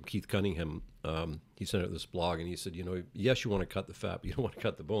actually came from Keith Cunningham. He sent out this blog and he said, you know, yes, you want to cut the fat, but you don't want to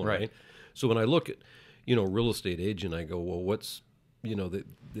cut the bone, right? So when I look at, you know, real estate agent, I go, well, what's, you know, they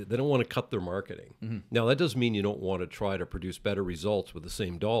don't want to cut their marketing. Mm-hmm. Now, that doesn't mean you don't want to try to produce better results with the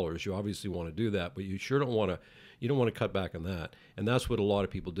same dollars. You obviously want to do that, but you sure don't want to, you don't want to cut back on that. And that's what a lot of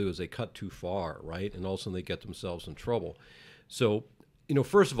people do, is they cut too far, right? And all of a sudden they get themselves in trouble. So, you know,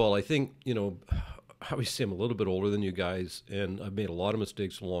 first of all, I think, you know, I always say I'm a little bit older than you guys, and I've made a lot of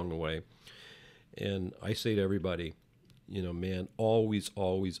mistakes along the way. And I say to everybody, you know, man, always,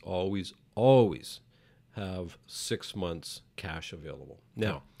 always, always, always have 6 months cash available.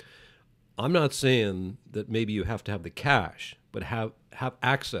 Now, I'm not saying that maybe you have to have the cash, but have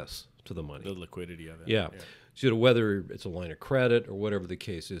access to the money. The liquidity of it. Yeah. So, you know, whether it's a line of credit or whatever the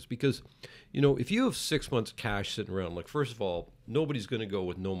case is, because, you know, if you have 6 months cash sitting around, like, first of all, nobody's going to go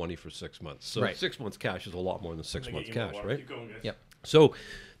with no money for 6 months. So 6 months cash is a lot more than 6 months cash, right? Keep going, guys. Yep. So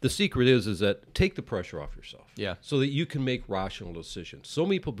the secret is that take the pressure off yourself. Yeah. So that you can make rational decisions. So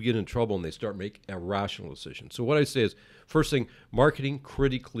many people get in trouble and they start making irrational decisions. So what I say is, first thing, marketing,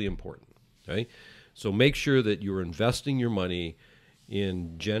 critically important. Okay. So make sure that you're investing your money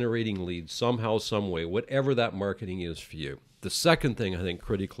in generating leads somehow, some way, whatever that marketing is for you. The second thing I think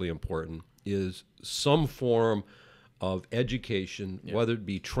critically important is some form of education, whether it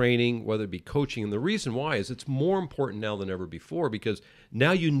be training, whether it be coaching. And the reason why is it's more important now than ever before, because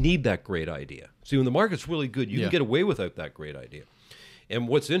now you need that great idea. See, when the market's really good, you can get away without that great idea. And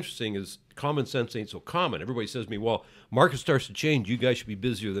what's interesting is common sense ain't so common. Everybody says to me, well, market starts to change, you guys should be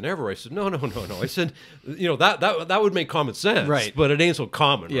busier than ever. I said, no. I said, you know, that would make common sense, right? But it ain't so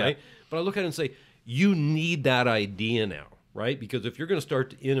common, right? But I look at it and say, you need that idea now, right? Because if you're going to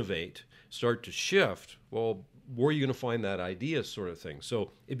start to innovate, start to shift, well, where are you going to find that idea sort of thing?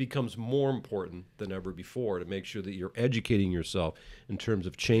 So it becomes more important than ever before to make sure that you're educating yourself in terms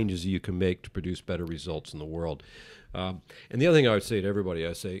of changes you can make to produce better results in the world. And the other thing I would say to everybody,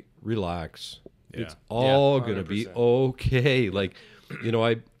 I say, relax. Yeah. It's all going to 100%. be okay. Like, you know,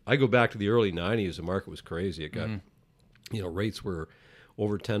 I go back to the early 90s, the market was crazy. It got, you know, rates were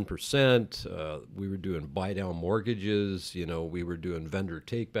over 10%. We were doing buy-down mortgages. You know, we were doing vendor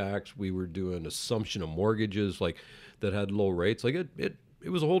takebacks. We were doing assumption of mortgages like that had low rates. Like it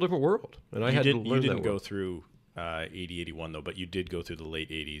was a whole different world, and I had to learn that. You didn't go through 80, 81 though, but you did go through the late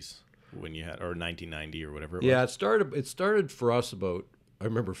 80s when you had, or 1990 or whatever. Yeah, it started for us about. I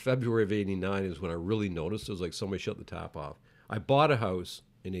remember February of '89 is when I really noticed it was like somebody shut the tap off. I bought a house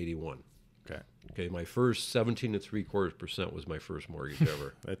in '81. Okay, my first 17 3/4% was my first mortgage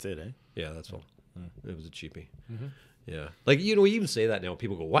ever. That's it, eh? Yeah, that's all. It was a cheapie. Yeah, like, you know, we even say that now.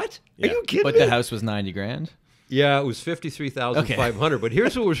 People go, "What? Are you kidding But me?" the house was 90 grand. Yeah, it was 53,500. But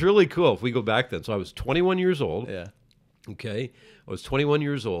here's what was really cool. If we go back then, so I was 21 years old. Yeah. Okay, I was 21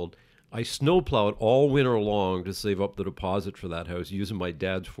 years old. I snowplowed all winter long to save up the deposit for that house using my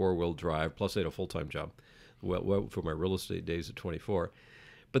dad's 4-wheel drive. Plus, I had a full-time job for my real estate days at 24.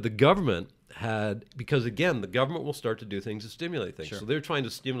 But the government had, because again, the government will start to do things to stimulate things. Sure. So they're trying to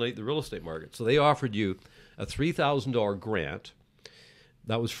stimulate the real estate market. So they offered you a $3,000 grant.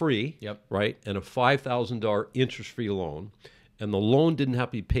 That was free, Yep. right? And a $5,000 interest-free loan. And the loan didn't have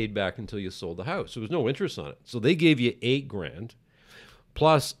to be paid back until you sold the house. There was no interest on it. So they gave you $8,000.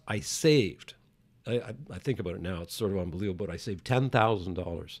 Plus, I saved. I think about it now. It's sort of unbelievable, but I saved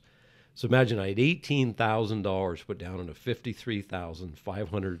 $10,000. So imagine I had $18,000 put down on a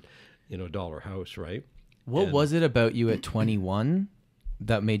 $53,500 dollar house, right? What was it about you at 21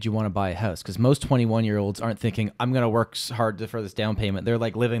 that made you want to buy a house? Because most 21-year-olds aren't thinking, I'm going to work hard for this down payment. They're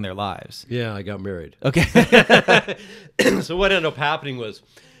like living their lives. Yeah, I got married. Okay. So what ended up happening was,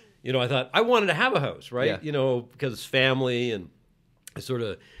 you know, I thought I wanted to have a house, right? Yeah. You know, because it's family, and I sort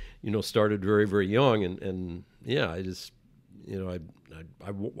of, you know, started very, very young, and yeah, I just, you know, I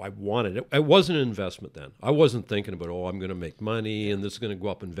wanted it. It wasn't an investment then. I wasn't thinking about, I'm going to make money and this is going to go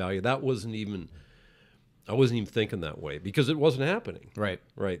up in value. I wasn't even thinking that way because it wasn't happening. Right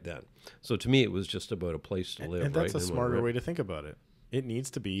then. So to me, it was just about a place to live. And that's right? a smarter way to think about it. It needs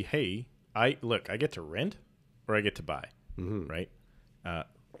to be, hey, I get to rent or I get to buy, right?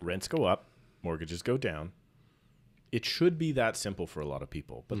 Rents go up, mortgages go down. It should be that simple for a lot of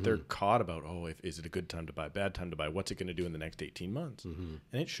people, but they're caught about, is it a good time to buy, bad time to buy? What's it going to do in the next 18 months? And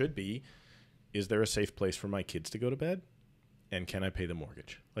it should be, is there a safe place for my kids to go to bed? And can I pay the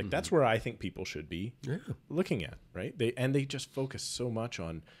mortgage? Like that's where I think people should be looking at, right? They just focus so much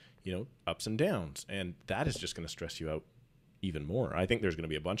on, you know, ups and downs, and that is just going to stress you out even more. I think there's going to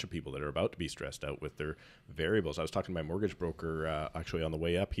be a bunch of people that are about to be stressed out with their variables. I was talking to my mortgage broker actually on the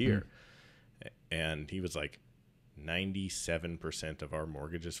way up here, and he was like, 97% of our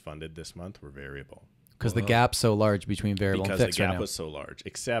mortgages funded this month were variable. Because the gap's so large between variable and fixed the gap right now. was so large.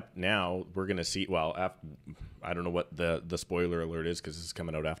 Except now we're going to see, I don't know what the spoiler alert is because this is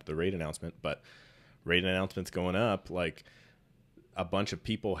coming out after the rate announcement, but rate announcements going up, like a bunch of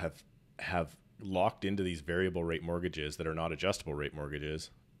people have locked into these variable rate mortgages that are not adjustable rate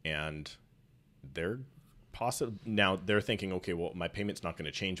mortgages, and they're now they're thinking, okay, well, my payment's not going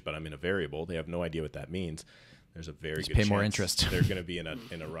to change, but I'm in a variable. They have no idea what that means. There's a very good pay chance more interest. they're going to be in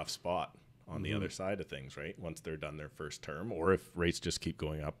a rough spot on the other side of things, right? Once they're done their first term, or if rates just keep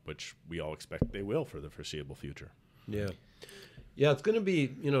going up, which we all expect they will for the foreseeable future. Yeah. It's going to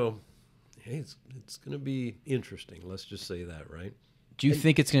be, you know, hey, it's going to be interesting. Let's just say that, right? Do you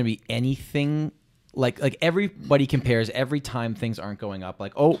think it's going to be anything like everybody compares every time things aren't going up?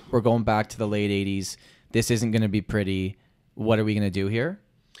 Like, we're going back to the late 80s. This isn't going to be pretty. What are we going to do here?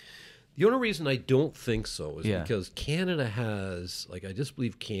 The only reason I don't think so is because Canada has, like, I just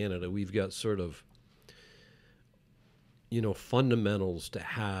believe Canada, we've got sort of, you know, fundamentals to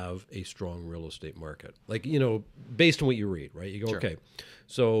have a strong real estate market. Like, you know, based on what you read, right? You go, okay,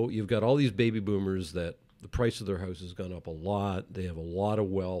 so you've got all these baby boomers that the price of their house has gone up a lot. They have a lot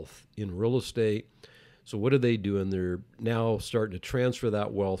of wealth in real estate. So what are they doing? They're now starting to transfer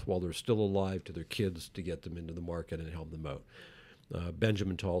that wealth while they're still alive to their kids to get them into the market and help them out.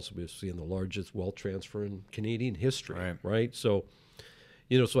 Benjamin Tulsa was seeing the largest wealth transfer in Canadian history, right? So,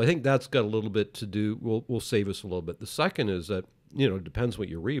 you know, so I think that's got a little bit to do. Will save us a little bit. The second is that, you know, it depends what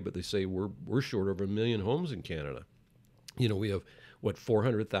you read, but they say we're short of 1 million homes in Canada. You know, we have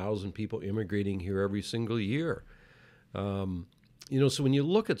 400,000 people immigrating here every single year. You know, so when you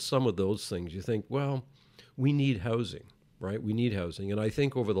look at some of those things, you think, well, we need housing, right? We need housing, and I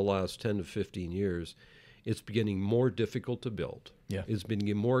think over the last 10 to 15 years, it's getting more difficult to build. Yeah. It's been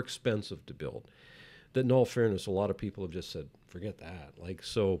getting more expensive to build. That in all fairness, a lot of people have just said, forget that. Like,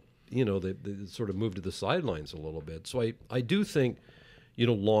 so, you know, they sort of moved to the sidelines a little bit. So I do think, you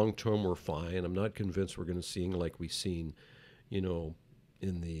know, long term we're fine. I'm not convinced we're going to see like we've seen, you know,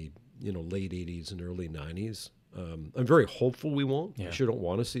 in the, you know, late 80s and early 90s. I'm very hopeful we won't. Yeah. I sure don't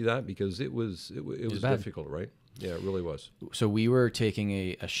want to see that because it was bad. difficult, right? Yeah, it really was. So we were taking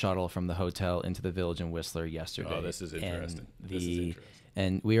a shuttle from the hotel into the village in Whistler yesterday. Oh, this is interesting.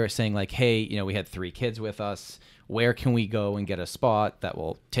 And we were saying like, hey, you know, we had 3 kids with us. Where can we go and get a spot that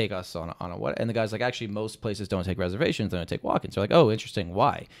will take us on a what? And the guy's like, actually, most places don't take reservations. They don't take walk-ins. They're like, oh, interesting.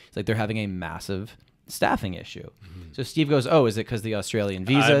 Why? It's like they're having a massive staffing issue. So Steve goes, oh, is it because the Australian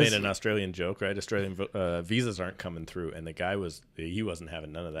visas? I made an Australian joke, right? Australian visas aren't coming through. And the guy he wasn't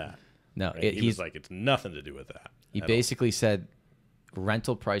having none of that. No, right? He was like, it's nothing to do with that. He basically said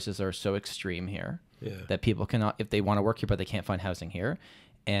rental prices are so extreme here that people cannot, if they want to work here, but they can't find housing here.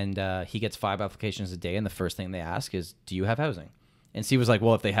 And he gets 5 applications a day, and the first thing they ask is, do you have housing? And Steve was like,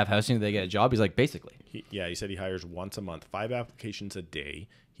 well, if they have housing, do they get a job? He's like, basically. He said he hires once a month. 5 applications a day.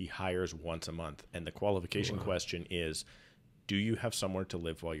 He hires once a month. And the qualification question is, do you have somewhere to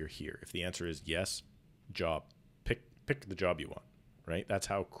live while you're here? If the answer is yes, job. Pick the job you want, right? That's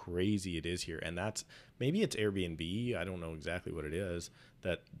how crazy it is here. And maybe it's Airbnb. I don't know exactly what it is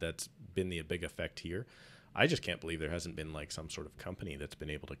that's been the big effect here. I just can't believe there hasn't been like some sort of company that's been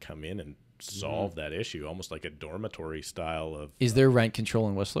able to come in and solve that issue, almost like a dormitory style of. Is there rent control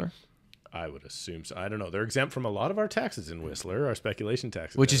in Whistler? I would assume so. I don't know. They're exempt from a lot of our taxes in Whistler, our speculation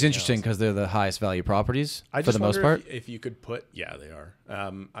taxes. Which is interesting because they're the highest value properties for the most part. If you could put, yeah, they are.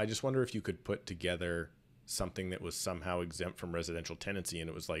 I just wonder if you could put together something that was somehow exempt from residential tenancy, and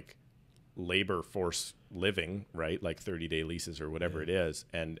it was like labor force living, right? Like 30-day leases or whatever it is,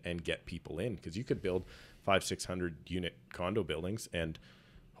 and get people in, because you could build 500-600 unit condo buildings and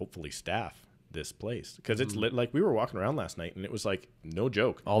hopefully staff this place, because it's lit. Like we were walking around last night and it was like, no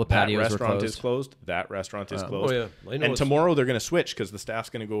joke, all the patios that restaurant were closed. is closed, that restaurant is closed. Oh yeah, I know. And tomorrow they're going to switch because the staff's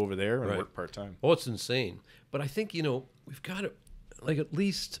going to go over there and work part-time. Oh, it's insane. But I think, you know, we've got to, like, at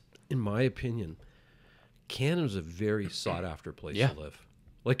least in my opinion, Canada's a very sought after place to live.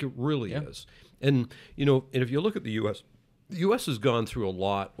 Like it really is. And, you know, and if you look at the U.S. has gone through a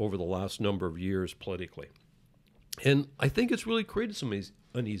lot over the last number of years politically. And I think it's really created some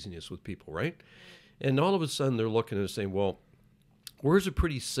uneasiness with people, right? And all of a sudden they're looking and saying, well, where's a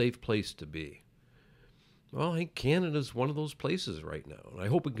pretty safe place to be? Well, I think Canada's one of those places right now. And I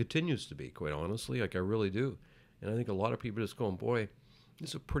hope it continues to be, quite honestly. Like I really do. And I think a lot of people are just going, boy, this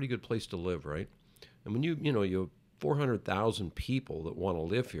is a pretty good place to live, right? And when you have 400,000 people that want to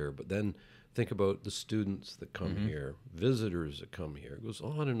live here, but then think about the students that come here, visitors that come here. It goes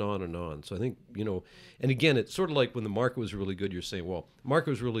on and on and on. So I think, you know, and again, it's sort of like when the market was really good, you're saying, well, market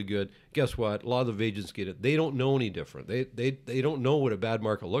was really good. Guess what? A lot of the agents get it. They don't know any different. They don't know what a bad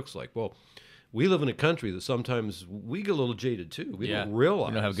market looks like. Well, we live in a country that sometimes we get a little jaded too. We don't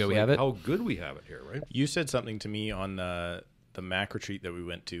realize how good we have it. How good we have it here, right? You said something to me on the MAC retreat that we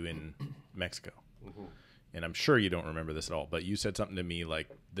went to in Mexico. And I'm sure you don't remember this at all, but you said something to me like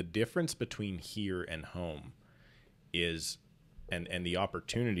the difference between here and home is, and the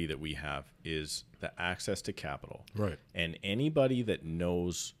opportunity that we have is the access to capital. Right. And anybody that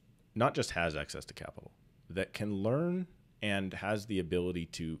knows, not just has access to capital, that can learn and has the ability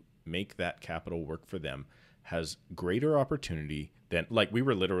to make that capital work for them, has greater opportunity than, like we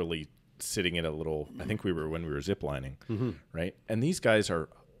were literally sitting at a little, I think we were when we were ziplining, right? And these guys are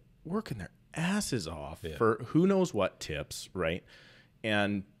working their asses off for who knows what tips, right?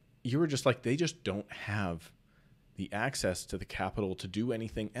 And you were just like, they just don't have the access to the capital to do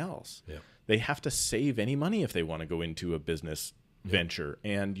anything else. Yeah. They have to save any money if they want to go into a business venture.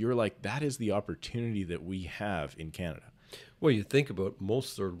 And you're like, that is the opportunity that we have in Canada. Well, you think about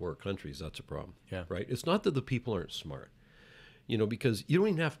most third world countries, that's a problem, right? It's not that the people aren't smart, you know, because you don't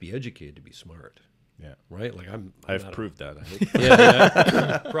even have to be educated to be smart. Yeah. Right? Like I've proved that. I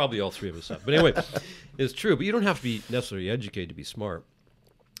think. Probably all three of us have. But anyway, it's true. But you don't have to be necessarily educated to be smart.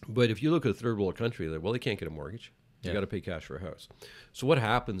 But if you look at a third world country, they're, well, they can't get a mortgage. You got to pay cash for a house. So what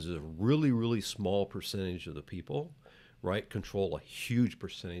happens is a really, really small percentage of the people, right, control a huge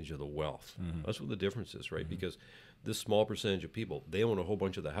percentage of the wealth. That's what the difference is, right? Because this small percentage of people, they own a whole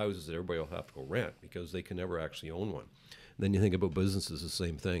bunch of the houses that everybody will have to go rent because they can never actually own one. And then you think about businesses, the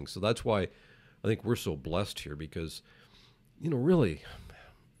same thing. So that's why I think we're so blessed here because, you know, really,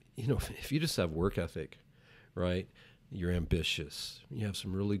 you know, if you just have work ethic, right, you're ambitious, you have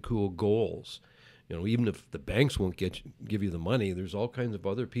some really cool goals, You know, even if the banks won't give you the money, there's all kinds of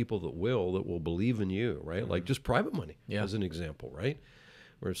other people that will believe in you, right? Like just private money as an example, right?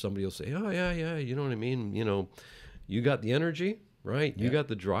 Where somebody will say, oh, yeah, you know what I mean? You know, you got the energy, right? You got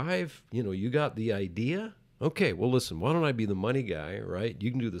the drive, you know, you got the idea. Okay, well, listen, why don't I be the money guy, right?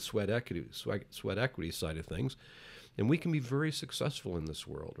 You can do the sweat equity side of things, and we can be very successful in this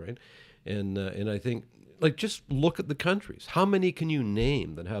world, right? And I think, like, just look at the countries. How many can you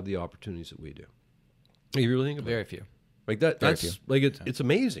name that have the opportunities that we do? You really think about Very it? few. Like that's like it's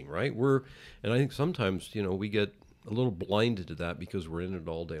amazing, right? And I think sometimes, you know, we get a little blinded to that because we're in it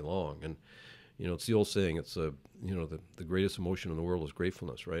all day long. And, you know, it's the old saying, it's you know, the greatest emotion in the world is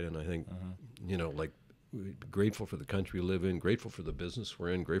gratefulness, right? And I think, you know, like, grateful for the country we live in, grateful for the business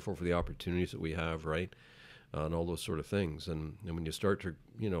we're in, grateful for the opportunities that we have, right? And all those sort of things. And when you start to,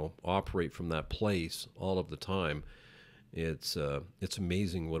 you know, operate from that place all of the time, it's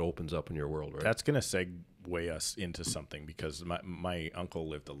amazing what opens up in your world, right? That's going to segue us into something, because my uncle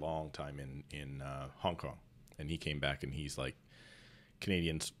lived a long time in Hong Kong, and he came back and he's like,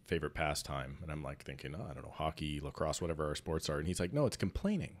 Canadians' favorite pastime. And I'm like thinking, oh, I don't know, hockey, lacrosse, whatever our sports are. And he's like, no, it's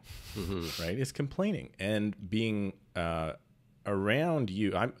complaining, right? It's complaining. And being around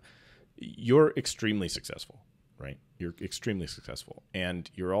you're extremely successful, right? You're extremely successful.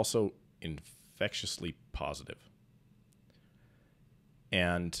 And you're also infectiously positive.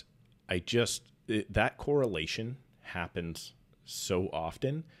 And that correlation happens so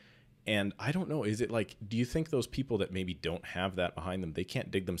often. And I don't know, is it like, do you think those people that maybe don't have that behind them, they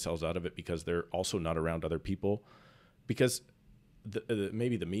can't dig themselves out of it because they're also not around other people? Because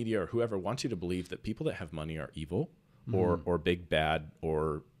maybe the media or whoever wants you to believe that people that have money are evil or big bad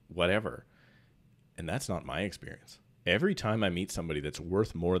or whatever. And that's not my experience. Every time I meet somebody that's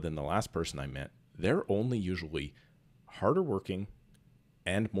worth more than the last person I met, they're only usually harder working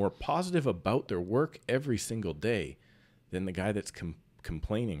and more positive about their work every single day than the guy that's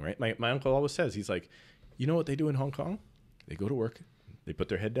complaining, right? My uncle always says, he's like, you know what they do in Hong Kong? They go to work, they put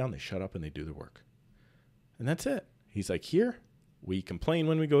their head down, they shut up, and they do their work. And that's it. He's like, here, we complain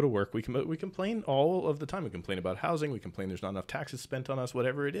when we go to work. We complain all of the time. We complain about housing. We complain there's not enough taxes spent on us,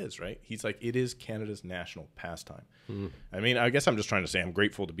 whatever it is, right? He's like, it is Canada's national pastime. I mean, I guess I'm just trying to say I'm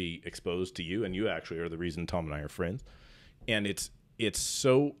grateful to be exposed to you, and you actually are the reason Tom and I are friends. And it's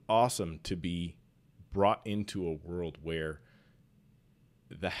so awesome to be brought into a world where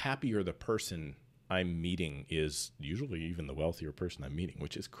the happier the person I'm meeting is usually even the wealthier person I'm meeting,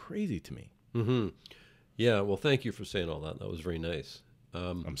 which is crazy to me. Yeah, well, thank you for saying all that. That was very nice.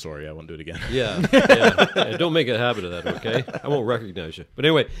 I'm sorry, I won't do it again. Yeah. Don't make a habit of that, okay? I won't recognize you. But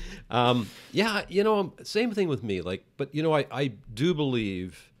anyway, yeah, you know, same thing with me. Like, but you know, I do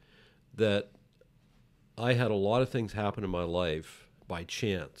believe that I had a lot of things happen in my life by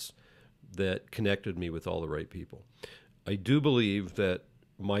chance that connected me with all the right people. I do believe that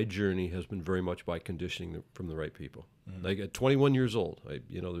my journey has been very much by conditioning from the right people. Like at 21 years old,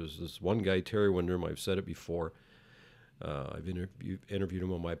 there's this one guy, Terry Windham, I've said it before. I've interviewed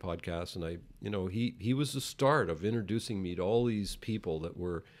him on my podcast, and he was the start of introducing me to all these people that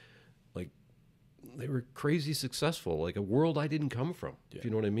were like, they were crazy successful, like a world I didn't come from, if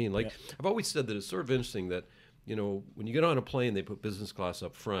you know what I mean. Like I've always said that it's sort of interesting that, you know, when you get on a plane, they put business class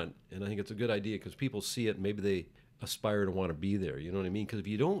up front, and I think it's a good idea because people see it and maybe they aspire to want to be there. You know what I mean? Because if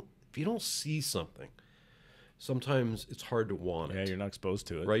you don't see something, sometimes it's hard to want it. Yeah, you're not exposed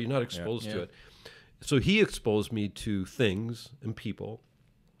to it. Right, you're not exposed to it. So he exposed me to things and people.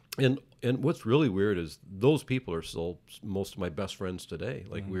 And what's really weird is those people are still most of my best friends today.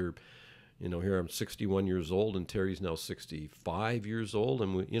 Like we're, you know, here I'm 61 years old and Terry's now 65 years old,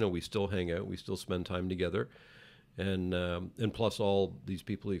 and we still hang out, we still spend time together. And plus all these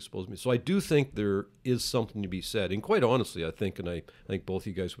people he exposed me. So I do think there is something to be said. And quite honestly, I think, and I think both of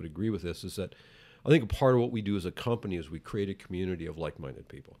you guys would agree with this, is that I think a part of what we do as a company is we create a community of like-minded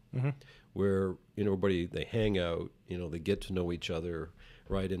people where, you know, everybody, they hang out, you know, they get to know each other,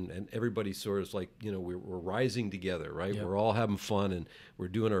 right? And everybody sort of is like, you know, we're rising together, right? We're all having fun and we're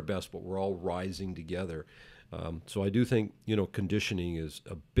doing our best, but we're all rising together. So I do think, you know, conditioning is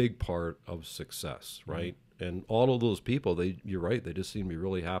a big part of success, right? And all of those people, you're right, they just seem to be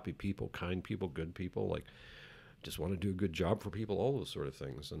really happy people, kind people, good people, like just want to do a good job for people, all those sort of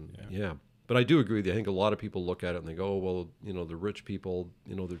things. And but I do agree with you. I think a lot of people look at it and they go, oh, well, you know, the rich people,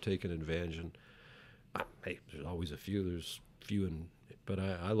 you know, they're taking advantage. And hey, there's always a few, but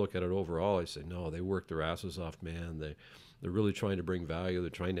I look at it overall, I say, no, they work their asses off, man. They're really trying to bring value. They're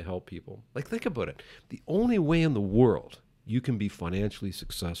trying to help people. Like, think about it. The only way in the world you can be financially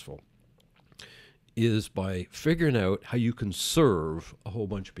successful is by figuring out how you can serve a whole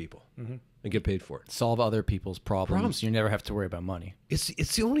bunch of people. and get paid for it. Solve other people's problems. You never have to worry about money. It's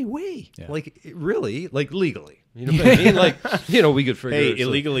the only way. Yeah. Like really, like legally. You know what I mean? Like, you know, we could figure Hey, it.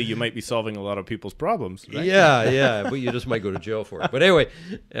 illegally, you might be solving a lot of people's problems. Right? Yeah, but you just might go to jail for it. But anyway,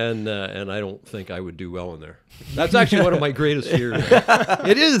 and I don't think I would do well in there. That's actually one of my greatest fears.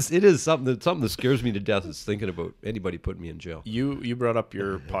 It is something that scares me to death is thinking about anybody putting me in jail. You brought up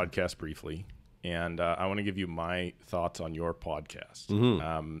your podcast briefly, and I want to give you my thoughts on your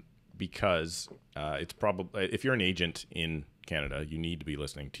podcast. Because it's probably, if you're an agent in Canada, you need to be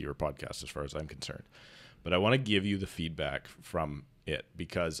listening to your podcast as far as I'm concerned. But I want to give you the feedback from it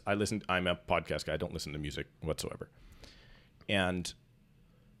because I'm a podcast guy. I don't listen to music whatsoever. And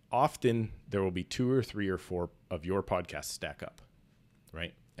often there will be 2 or 3 or 4 of your podcasts stack up,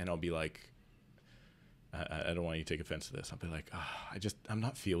 right? And I'll be like, I don't want you to take offense to this. I'll be like, I'm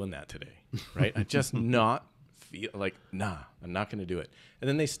not feeling that today, right? I just not feel like, nah, I'm not going to do it. And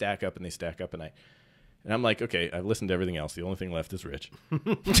then they stack up and they stack up, and I'm like, okay, I've listened to everything else. The only thing left is Rich. And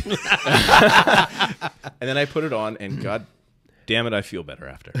then I put it on, and God damn it, I feel better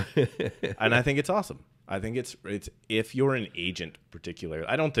after. And I think it's awesome. I think it's if you're an agent, particularly.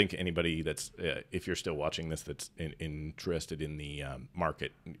 I don't think anybody that's if you're still watching this that's interested in the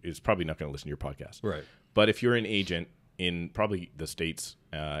market is probably not going to listen to your podcast. Right. But if you're an agent in probably the States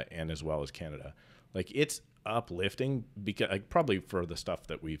and as well as Canada, like it's uplifting because like, probably for the stuff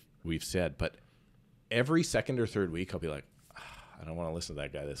that we've said, but every second or third week I'll be like, I don't want to listen to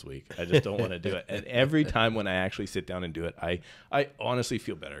that guy this week. I just don't want to do it. And every time when I actually sit down and do it, I honestly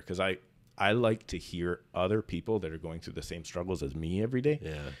feel better because I like to hear other people that are going through the same struggles as me every day.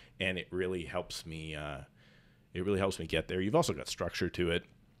 Yeah. And it really helps me. It really helps me get there. You've also got structure to it.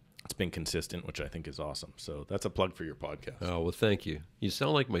 It's been consistent, which I think is awesome. So that's a plug for your podcast. Oh, well, thank you. You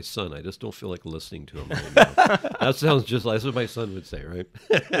sound like my son. I just don't feel like listening to him right now. That sounds just like what my son would say, right?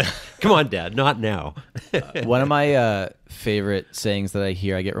 Come on, Dad, not now. One of my favorite sayings that I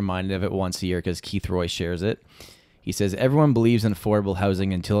hear, I get reminded of it once a year because Keith Roy shares it. He says, everyone believes in affordable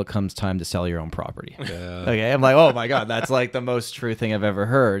housing until it comes time to sell your own property. Yeah. Okay, I'm like, oh my God, that's like the most true thing I've ever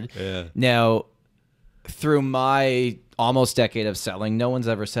heard. Yeah. Now, through my almost decade of selling, no one's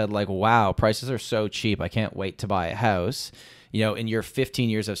ever said like, wow, prices are so cheap, I can't wait to buy a house. You know, in your 15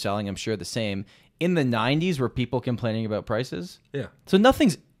 years of selling, I'm sure the same. In the 90s, were people complaining about prices? Yeah. So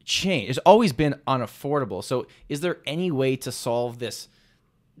nothing's changed. It's always been unaffordable. So is there any way to solve this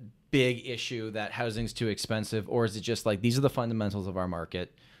big issue that housing's too expensive, or is it just like these are the fundamentals of our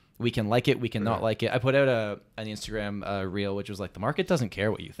market? We can like it, we can not like it. I put out an Instagram reel, which was like, the market doesn't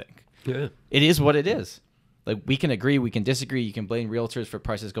care what you think. Yeah. It is what it is. Like, we can agree, we can disagree. You can blame realtors for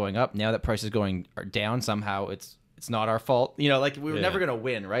prices going up. Now that prices going down, somehow it's not our fault. You know, like we were never going to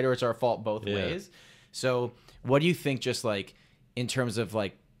win, right? Or it's our fault both ways. So what do you think, just like in terms of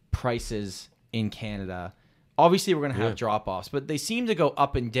like prices in Canada? Obviously, we're going to have drop-offs, but they seem to go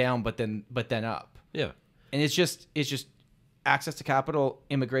up and down, but then up. Yeah. And it's just access to capital,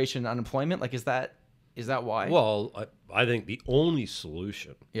 immigration, unemployment. Like, is that why? Well, I think the only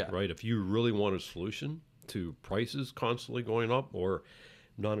solution, Yeah. right, if you really want a solution to prices constantly going up or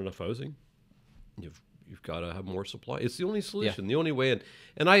not enough housing, you've got to have more supply. It's the only solution, the only way.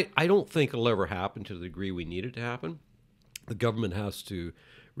 And I don't think it'll ever happen to the degree we need it to happen. The government has to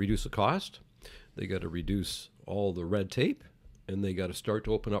reduce the cost. They got to reduce all the red tape, and they got to start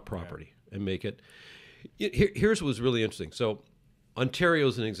to open up property and make it. Here's what's really interesting. So Ontario,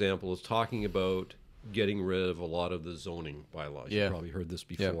 as an example, is talking about getting rid of a lot of the zoning bylaws. You've probably heard this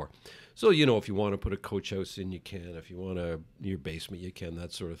before. Yeah. So, you know, if you want to put a coach house in, you can. If you want your basement, you can,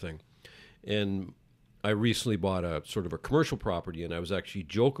 that sort of thing. And I recently bought a sort of a commercial property, and I was actually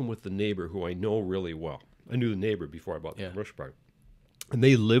joking with the neighbor who I know really well. I knew the neighbor before I bought the commercial property. And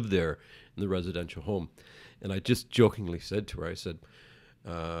they lived there in the residential home. And I just jokingly said to her, I said,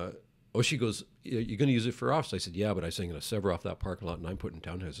 she goes, you're going to use it for office? I said, yeah, but I said, I'm going to sever off that parking lot, and I'm putting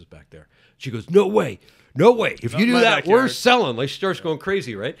townhouses back there. She goes, no way. If you do that, we're selling. Like, she starts going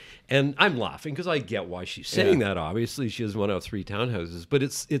crazy, right? And I'm laughing because I get why she's saying that, obviously. She doesn't want to have 3 townhouses. But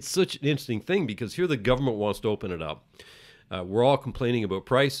it's such an interesting thing because here the government wants to open it up. We're all complaining about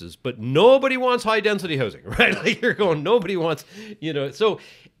prices, but nobody wants high-density housing, right? Like, you're going, nobody wants, you know. So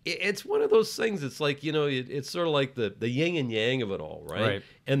it's one of those things. It's like, you know, it's sort of like the yin and yang of it all, right?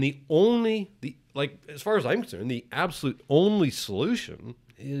 And like, as far as I'm concerned, the absolute only solution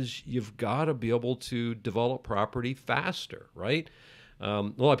is you've got to be able to develop property faster, right? A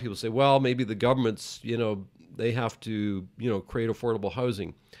lot of people say, well, maybe the government's, you know, they have to, you know, create affordable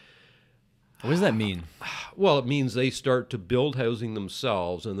housing. What does that mean? Well, it means they start to build housing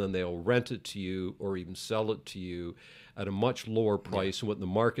themselves, and then they'll rent it to you or even sell it to you at a much lower price than what the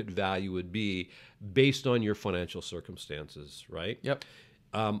market value would be based on your financial circumstances, right? Yep.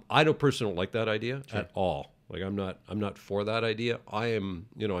 I don't personally like that idea at all. Like I'm not for that idea. I am,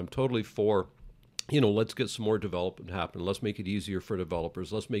 I'm totally for, let's get some more development happen. Let's make it easier for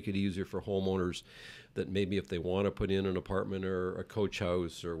developers. Let's make it easier for homeowners that maybe if they want to put in an apartment or a coach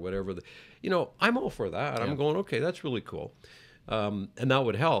house or whatever, I'm all for that. Yeah. I'm going, okay, that's really cool. And that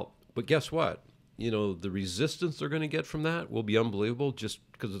would help. But guess what? The resistance they're going to get from that will be unbelievable just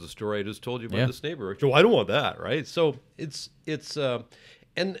because of the story I just told you about this neighbor. So I don't want that, right? So it's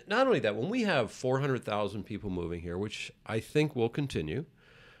and not only that, when we have 400,000 people moving here, which I think will continue,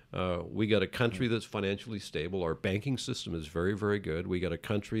 we got a country that's financially stable. Our banking system is very, very good. We got a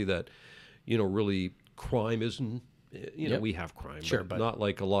country that, really crime isn't, we have crime, but not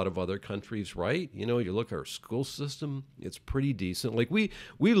like a lot of other countries, right? You look at our school system, it's pretty decent. Like we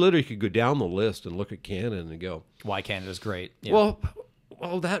literally could go down the list and look at Canada and go, why Canada's great. Yeah.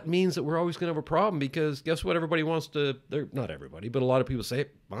 Well, that means that we're always going to have a problem because guess what? Everybody wants to, not everybody, but a lot of people say,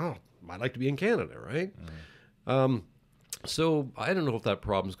 wow, I'd like to be in Canada, right? So I don't know if that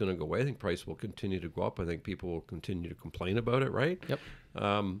problem is going to go away. I think price will continue to go up. I think people will continue to complain about it, right? Yep.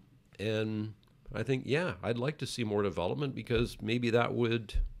 And I think, I'd like to see more development because maybe that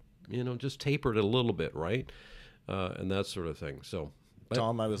would, just taper it a little bit, right? And that sort of thing. So,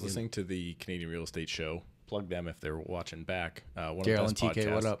 Tom, I was listening to the Canadian Real Estate Show. Plug them if they're watching back. One Daryl of the best and TK,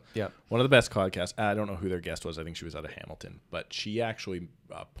 podcasts. what up? Yeah. One of the best podcasts. I don't know who their guest was. I think she was out of Hamilton. But she actually,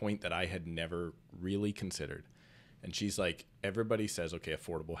 a point that I had never really considered. And she's like, everybody says, okay,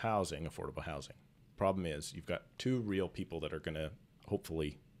 affordable housing. Problem is, you've got two real people that are going to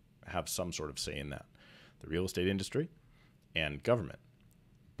hopefully have some sort of say in that. The real estate industry and government.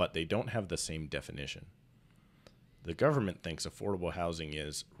 But they don't have the same definition. The government thinks affordable housing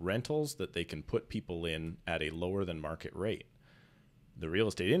is rentals that they can put people in at a lower than market rate. The real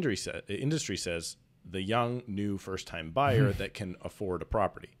estate industry says the young, new, first-time buyer that can afford a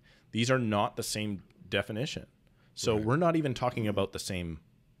property. These are not the same definition. So we're not even talking about the same.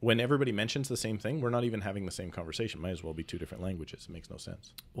 When everybody mentions the same thing, we're not even having the same conversation. Might as well be two different languages. It makes no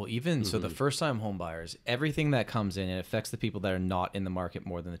sense. Well, even so, the first-time home buyers, everything that comes in, it affects the people that are not in the market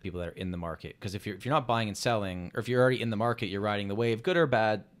more than the people that are in the market. Because if you're not buying and selling, or if you're already in the market, you're riding the wave, good or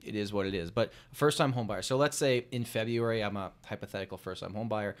bad, it is what it is. But first-time home buyer. So let's say in February, I'm a hypothetical first-time home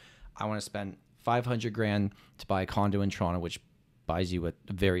buyer. I want to spend $500,000 to buy a condo in Toronto, which buys you a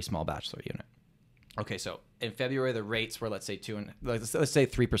very small bachelor unit. Okay, so in February the rates were let's say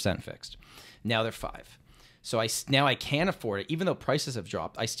 3% fixed. Now they're 5%. So now I can't afford it, even though prices have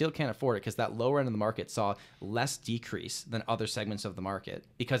dropped. I still can't afford it because that lower end of the market saw less decrease than other segments of the market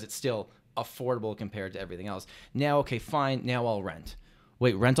because it's still affordable compared to everything else. Now, okay, fine. Now I'll rent.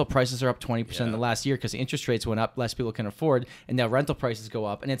 Wait, rental prices are up 20% in the last year because interest rates went up, less people can afford, and now rental prices go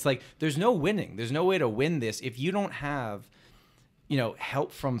up. And it's like there's no winning. There's no way to win this if you don't have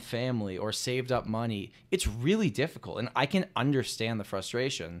help from family or saved up money. It's really difficult. And I can understand the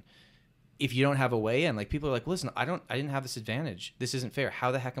frustration if you don't have a way in. Like people are like, listen, I didn't have this advantage. This isn't fair. How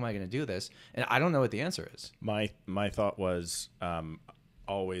the heck am I going to do this? And I don't know what the answer is. My thought was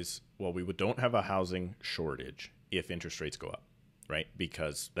always, well, we don't have a housing shortage if interest rates go up, right?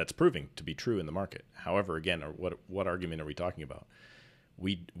 Because that's proving to be true in the market. However, again, what argument are we talking about?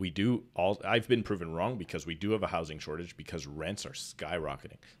 I've been proven wrong because we do have a housing shortage because rents are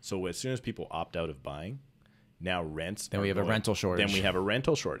skyrocketing. So as soon as people opt out of buying, now rents. Then we have a rental shortage. Then we have a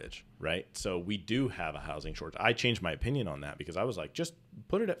rental shortage, right? So we do have a housing shortage. I changed my opinion on that because I was like, just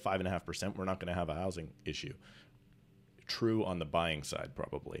put it at 5.5%. We're not going to have a housing issue. True on the buying side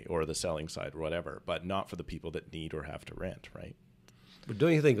probably, or the selling side, or whatever, but not for the people that need or have to rent, right? But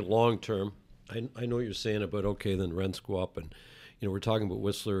don't you think long term, I know what you're saying about, okay, then rents go up and, we're talking about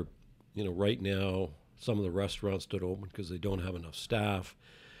Whistler, right now, some of the restaurants don't open because they don't have enough staff.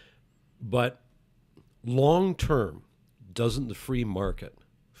 But long term, doesn't the free market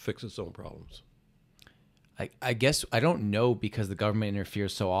fix its own problems? I guess I don't know because the government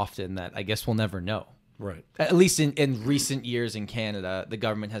interferes so often that I guess we'll never know. Right. At least in recent years in Canada, the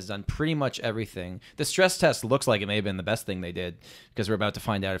government has done pretty much everything. The stress test looks like it may have been the best thing they did because we're about to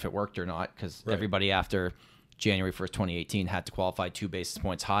find out if it worked or not because everybody after January 1st, 2018 had to qualify 2 basis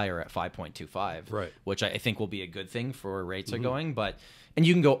points higher at 5.25, right? Which I think will be a good thing for where rates are going. And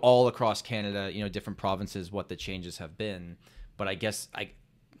you can go all across Canada, different provinces, what the changes have been. But I guess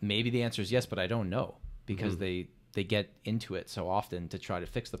maybe the answer is yes, but I don't know because they get into it so often to try to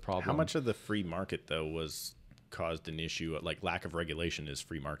fix the problem. How much of the free market, though, was caused an issue? Like lack of regulation is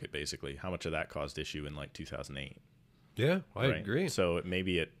free market, basically. How much of that caused issue in 2008? Yeah, I agree. So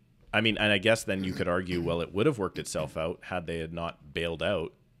maybe I mean, and I guess then you could argue, well, it would have worked itself out had they had not bailed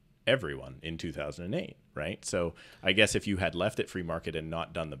out everyone in 2008, right? So I guess if you had left it free market and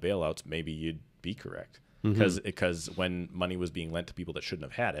not done the bailouts, maybe you'd be correct. Because when money was being lent to people that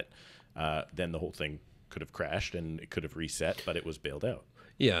shouldn't have had it, then the whole thing could have crashed and it could have reset, but it was bailed out.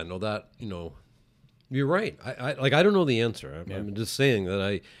 Yeah, no, that, you're right. I don't know the answer. I'm just saying that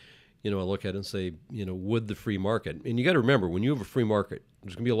I look at it and say, would the free market, and you got to remember, when you have a free market,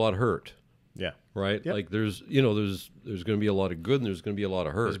 there's going to be a lot of hurt. Yeah. Right. Yep. Like there's going to be a lot of good and there's going to be a lot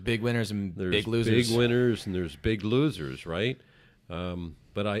of hurt. There's big winners and there's big losers. Big winners and there's big losers. Right.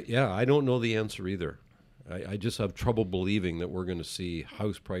 But I don't know the answer either. I just have trouble believing that we're going to see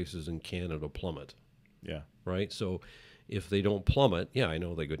house prices in Canada plummet. Yeah. Right. So if they don't plummet, I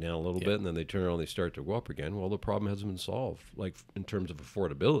know they go down a little bit and then they turn around and they start to go up again. Well, the problem hasn't been solved, like in terms of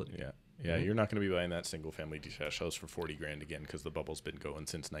affordability. Yeah. Yeah, you're not going to be buying that single-family detached house for $40,000 again because the bubble's been going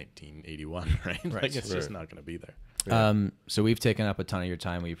since 1981, right? Like it's just not going to be there. Yeah. So we've taken up a ton of your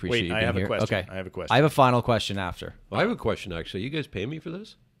time. We appreciate you being here. I have a question. Okay, I have a question. I have a final question after. Well, I have a question actually. You guys pay me for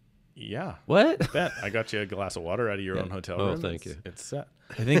this? Yeah. What? Bet. I got you a glass of water out of your own hotel room. Oh, thank you. It's set.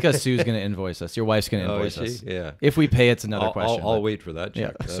 I think Sue's going to invoice us. Your wife's going to invoice us. Yeah. If we pay, it's another question. I'll wait for that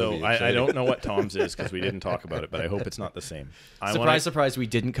check. Yeah. So I don't know what Tom's is because we didn't talk about it, but I hope it's not the same. Surprise, we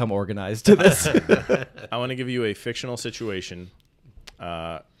didn't come organized to this. I want to give you a fictional situation,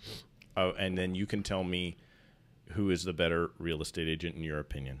 and then you can tell me who is the better real estate agent in your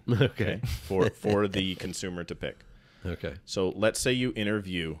opinion. Okay. For the consumer to pick. Okay. So let's say you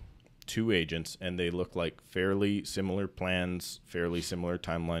interview 2 agents and they look like fairly similar plans, fairly similar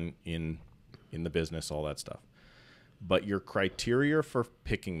timeline in the business, all that stuff. But your criteria for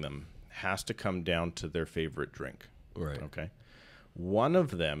picking them has to come down to their favorite drink. Right. Okay. One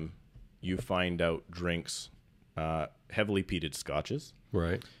of them, you find out drinks heavily peated scotches.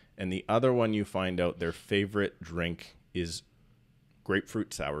 Right. And the other one, you find out their favorite drink is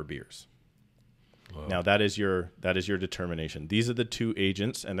grapefruit sour beers. Wow. Now that is your determination. These are the 2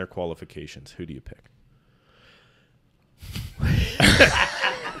 agents and their qualifications. Who do you pick?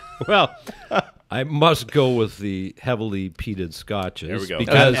 Well, I must go with the heavily peated scotches. There we go.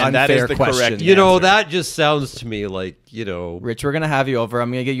 Because and that is the question. correct answer. answer. That just sounds to me like, Rich, we're going to have you over.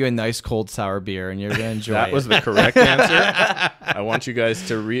 I'm going to get you a nice cold sour beer, and you're going to enjoy it. That was the correct answer. I want you guys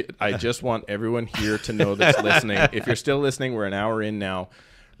to I just want everyone here to know that's listening. If you're still listening, we're an hour in now.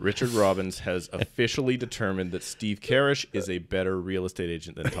 Richard Robbins has officially determined that Steve Karrasch is a better real estate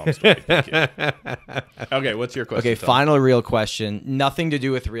agent than Tom Storey. Thank you. Okay, what's your question? Okay, Tom? final real question. Nothing to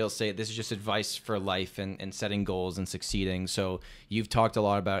do with real estate. This is just advice for life and setting goals and succeeding. So you've talked a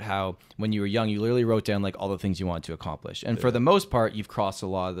lot about how when you were young, you literally wrote down like all the things you wanted to accomplish. And for the most part, you've crossed a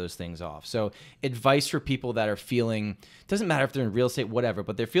lot of those things off. So advice for people that are feeling, doesn't matter if they're in real estate, whatever,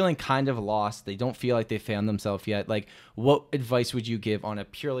 but they're feeling kind of lost. They don't feel like they found themselves yet. Like, what advice would you give on a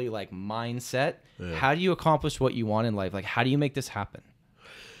purely like mindset? Yeah. How do you accomplish what you want in life? Like, how do you make this happen?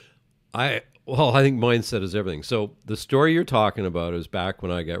 I think mindset is everything. So the story you're talking about is back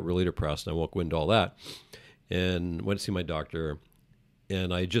when I got really depressed, and I won't go into all that, and went to see my doctor,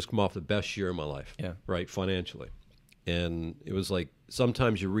 and I had just come off the best year of my life, right, financially. And it was like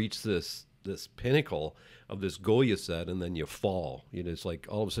sometimes you reach this pinnacle of this goal you set, and then you fall. It's like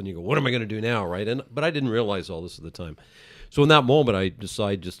all of a sudden you go, what am I going to do now, right? But I didn't realize all this at the time. So in that moment, I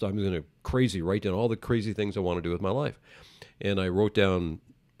decided I'm going to write down all the crazy things I want to do with my life. And I wrote down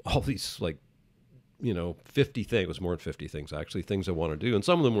all these 50 things. It was more than 50 things, actually, things I want to do. And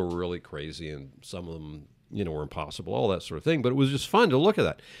some of them were really crazy, and some of them, were impossible, all that sort of thing. But it was just fun to look at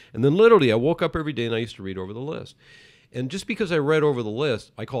that. And then literally I woke up every day and I used to read over the list. And just because I read over the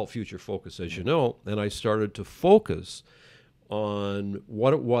list, I call it future focus, as you know, and I started to focus on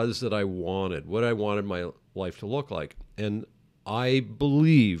what it was that I wanted, what I wanted my life to look like. And I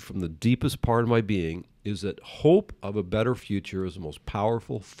believe from the deepest part of my being is that hope of a better future is the most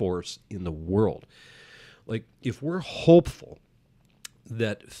powerful force in the world. Like, if we're hopeful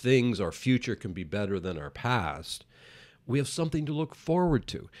that our future can be better than our past, we have something to look forward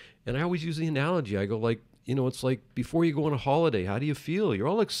to. And I always use the analogy. I go like, it's like before you go on a holiday, how do you feel? You're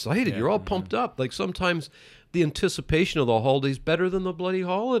all excited. You're all pumped up. Like sometimes the anticipation of the holiday is better than the bloody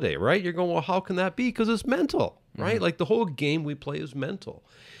holiday, right? You're going, well, how can that be? Because it's mental, right? Mm-hmm. Like the whole game we play is mental.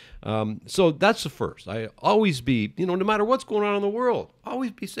 So that's the first. I always be, no matter what's going on in the world,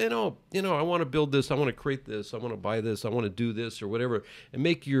 always be saying, I want to build this. I want to create this. I want to buy this. I want to do this or whatever. And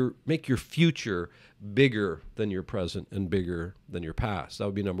make your future bigger than your present and bigger than your past. That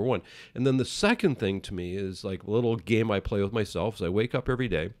would be number one. And then the second thing to me is like a little game I play with myself. So I wake up every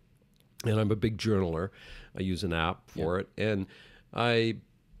day, and I'm a big journaler. I use an app for it. And I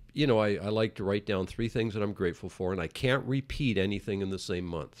you know, I like to write down 3 things that I'm grateful for, and I can't repeat anything in the same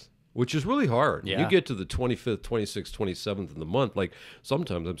month, which is really hard. Yeah. You get to the 25th, 26th, 27th of the month. Like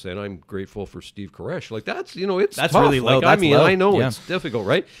sometimes I'm saying I'm grateful for Steve Karrasch. Like that's, you know, it's That's tough. really low. Like, That's I mean, low. I know Yeah. it's difficult,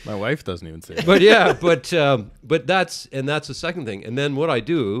 right? My wife doesn't even say that. But yeah, but that's the second thing. And then what I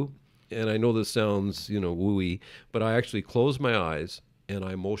do, and I know this sounds, you know, wooey, but I actually close my eyes and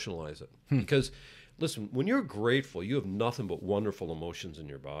I emotionalize it. Because listen, when you're grateful, you have nothing but wonderful emotions in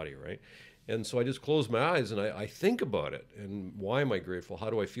your body, right? And so I just close my eyes and I think about it. And why am I grateful? How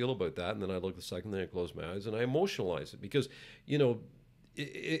do I feel about that? And then I look the second, then I close my eyes and I emotionalize it. Because, you know,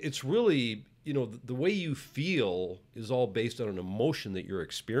 it's really, you know, the way you feel is all based on an emotion that you're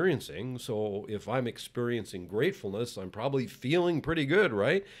experiencing. So if I'm experiencing gratefulness, I'm probably feeling pretty good,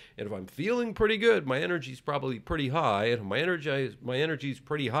 right? And if I'm feeling pretty good, my energy's probably pretty high. And if my energy's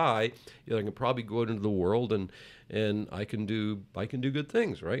pretty high, you know, I can probably go out into the world and I can do good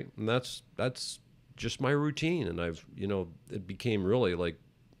things, right? And that's just my routine. And I've, you know, it became really like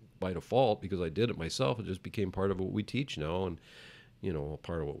by default because I did it myself. It just became part of what we teach now, and you know,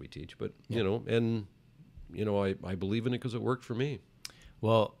 part of what we teach. But you know, and you know, I believe in it because it worked for me.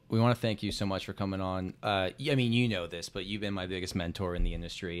 Well, we want to thank you so much for coming on. I mean, you know this, but you've been my biggest mentor in the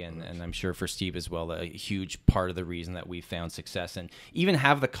industry, and I'm sure for Steve as well, a huge part of the reason that we found success and even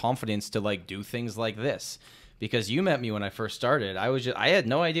have the confidence to like do things like this. Because you met me when I first started. I had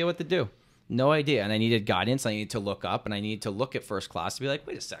no idea what to do. No idea. And I needed guidance. I needed to look up, and I needed to look at first class to be like,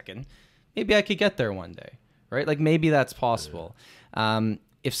 wait a second, maybe I could get there one day, right? Like maybe that's possible. Yeah.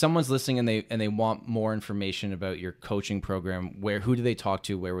 If someone's listening and they want more information about your coaching program, who do they talk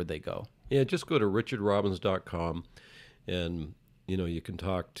to? Where would they go? Yeah, just go to richardrobbins.com, and you know, you can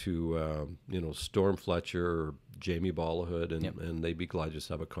talk to you know, Storm Fletcher or Jamie Balahood, and they'd be glad to just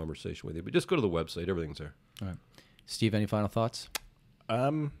have a conversation with you. But just go to the website; everything's there. All right, Steve, any final thoughts?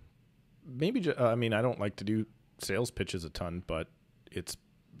 Maybe I mean, I don't like to do sales pitches a ton, but it's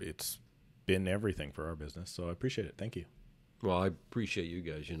been everything for our business, so I appreciate it. Thank you. Well, I appreciate you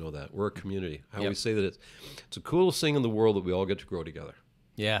guys. You know that. We're a community. I always say that it's the coolest thing in the world that we all get to grow together.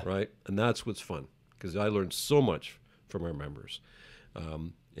 Yeah. Right? And that's what's fun, because I learned so much from our members.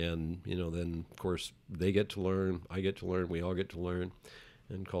 And, you know, then, of course, they get to learn, I get to learn, we all get to learn,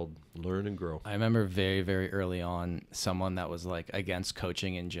 and called Learn and Grow. I remember very, very early on someone that was like against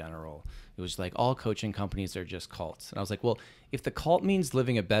coaching in general. It was like all coaching companies are just cults. And I was like, well, if the cult means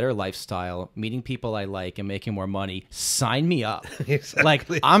living a better lifestyle, meeting people I like, and making more money, sign me up.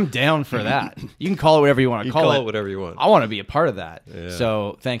 Exactly. Like, I'm down for that. You can call it whatever you want to call it. Whatever you want. I want to be a part of that. Yeah.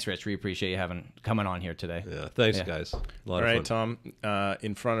 So thanks, Rich. We appreciate you coming on here today. Yeah, thanks, guys. A lot All right, of fun. Tom,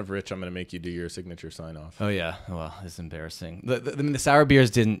 in front of Rich, I'm going to make you do your signature sign-off. Oh, yeah. Well, it's embarrassing. The sour beers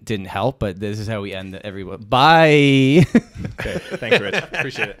didn't help, but this is how we end everyone. Bye. Okay, thanks, Rich.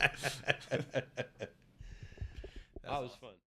 Appreciate it.